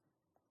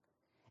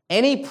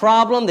 Any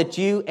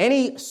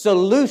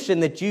solution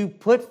that you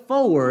put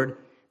forward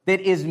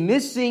that is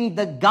missing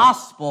the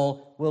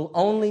gospel will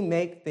only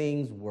make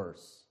things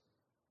worse.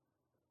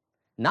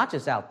 Not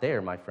just out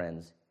there, my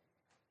friends,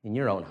 in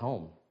your own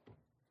home,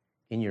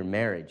 in your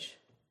marriage,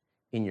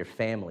 in your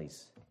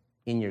families,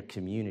 in your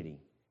community,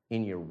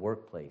 in your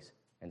workplace,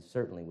 and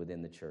certainly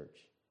within the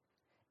church.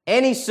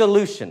 Any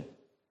solution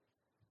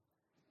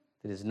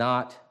that is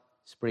not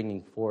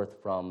springing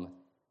forth from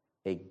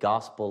a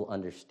gospel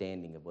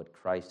understanding of what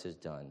Christ has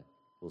done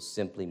will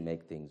simply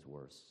make things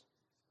worse.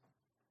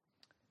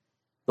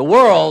 The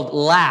world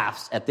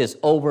laughs at this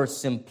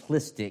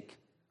oversimplistic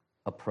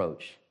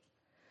approach.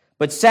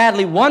 But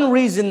sadly, one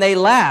reason they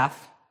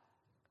laugh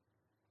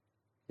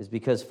is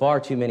because far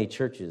too many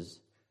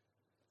churches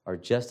are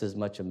just as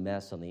much a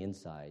mess on the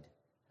inside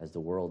as the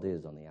world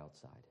is on the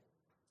outside.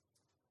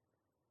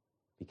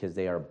 Because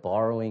they are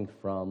borrowing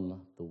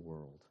from the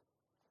world.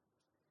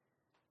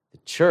 The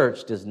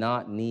church does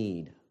not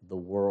need the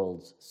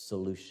world's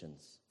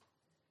solutions.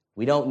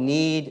 We don't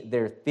need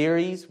their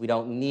theories. We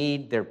don't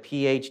need their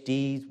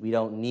PhDs. We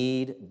don't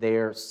need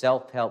their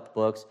self-help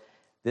books.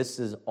 This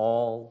is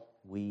all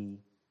we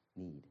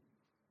need.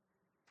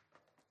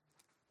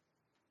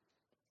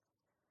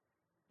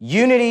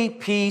 Unity,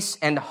 peace,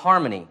 and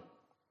harmony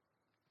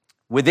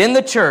within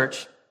the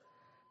church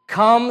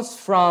comes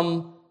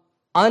from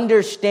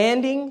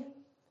understanding,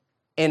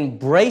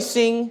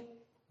 embracing,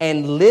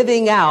 and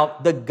living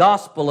out the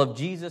gospel of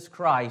Jesus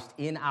Christ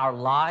in our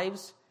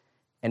lives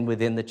and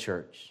within the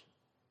church.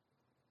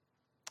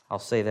 I'll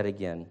say that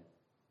again.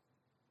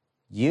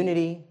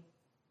 Unity,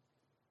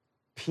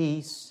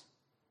 peace,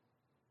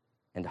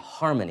 and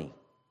harmony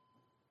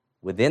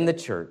within the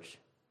church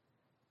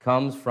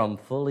comes from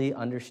fully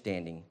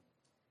understanding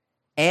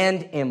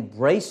and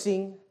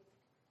embracing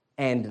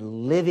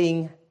and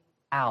living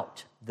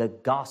out the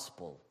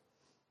gospel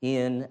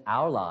in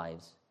our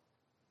lives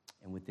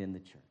and within the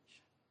church.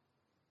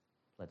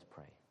 Let's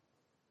pray.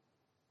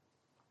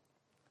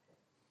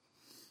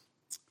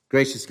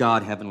 Gracious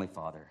God, Heavenly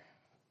Father,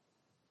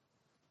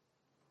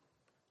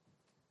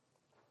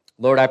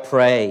 Lord, I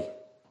pray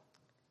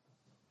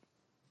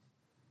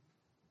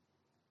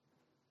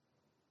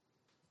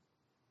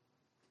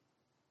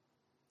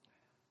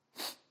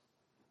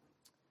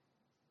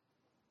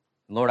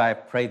Lord, I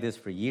have prayed this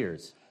for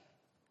years,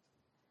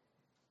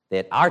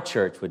 that our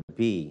church would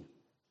be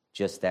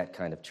just that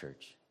kind of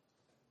church.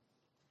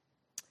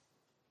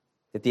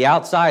 That the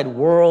outside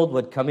world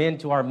would come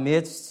into our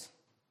midst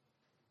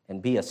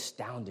and be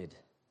astounded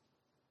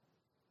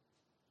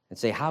and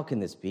say, how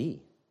can this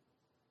be?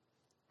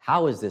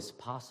 How is this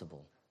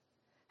possible?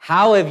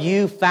 How have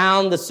you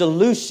found the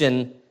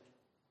solution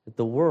that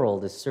the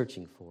world is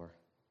searching for?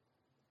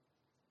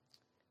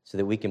 So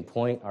that we can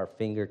point our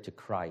finger to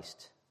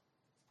Christ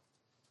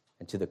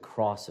and to the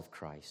cross of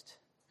Christ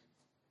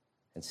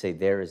and say,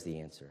 there is the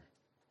answer.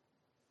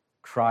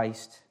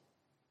 Christ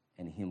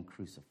and Him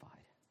crucified.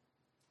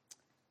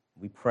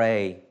 We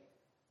pray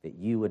that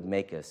you would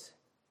make us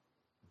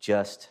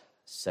just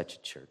such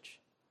a church.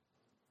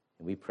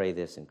 And we pray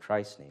this in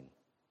Christ's name.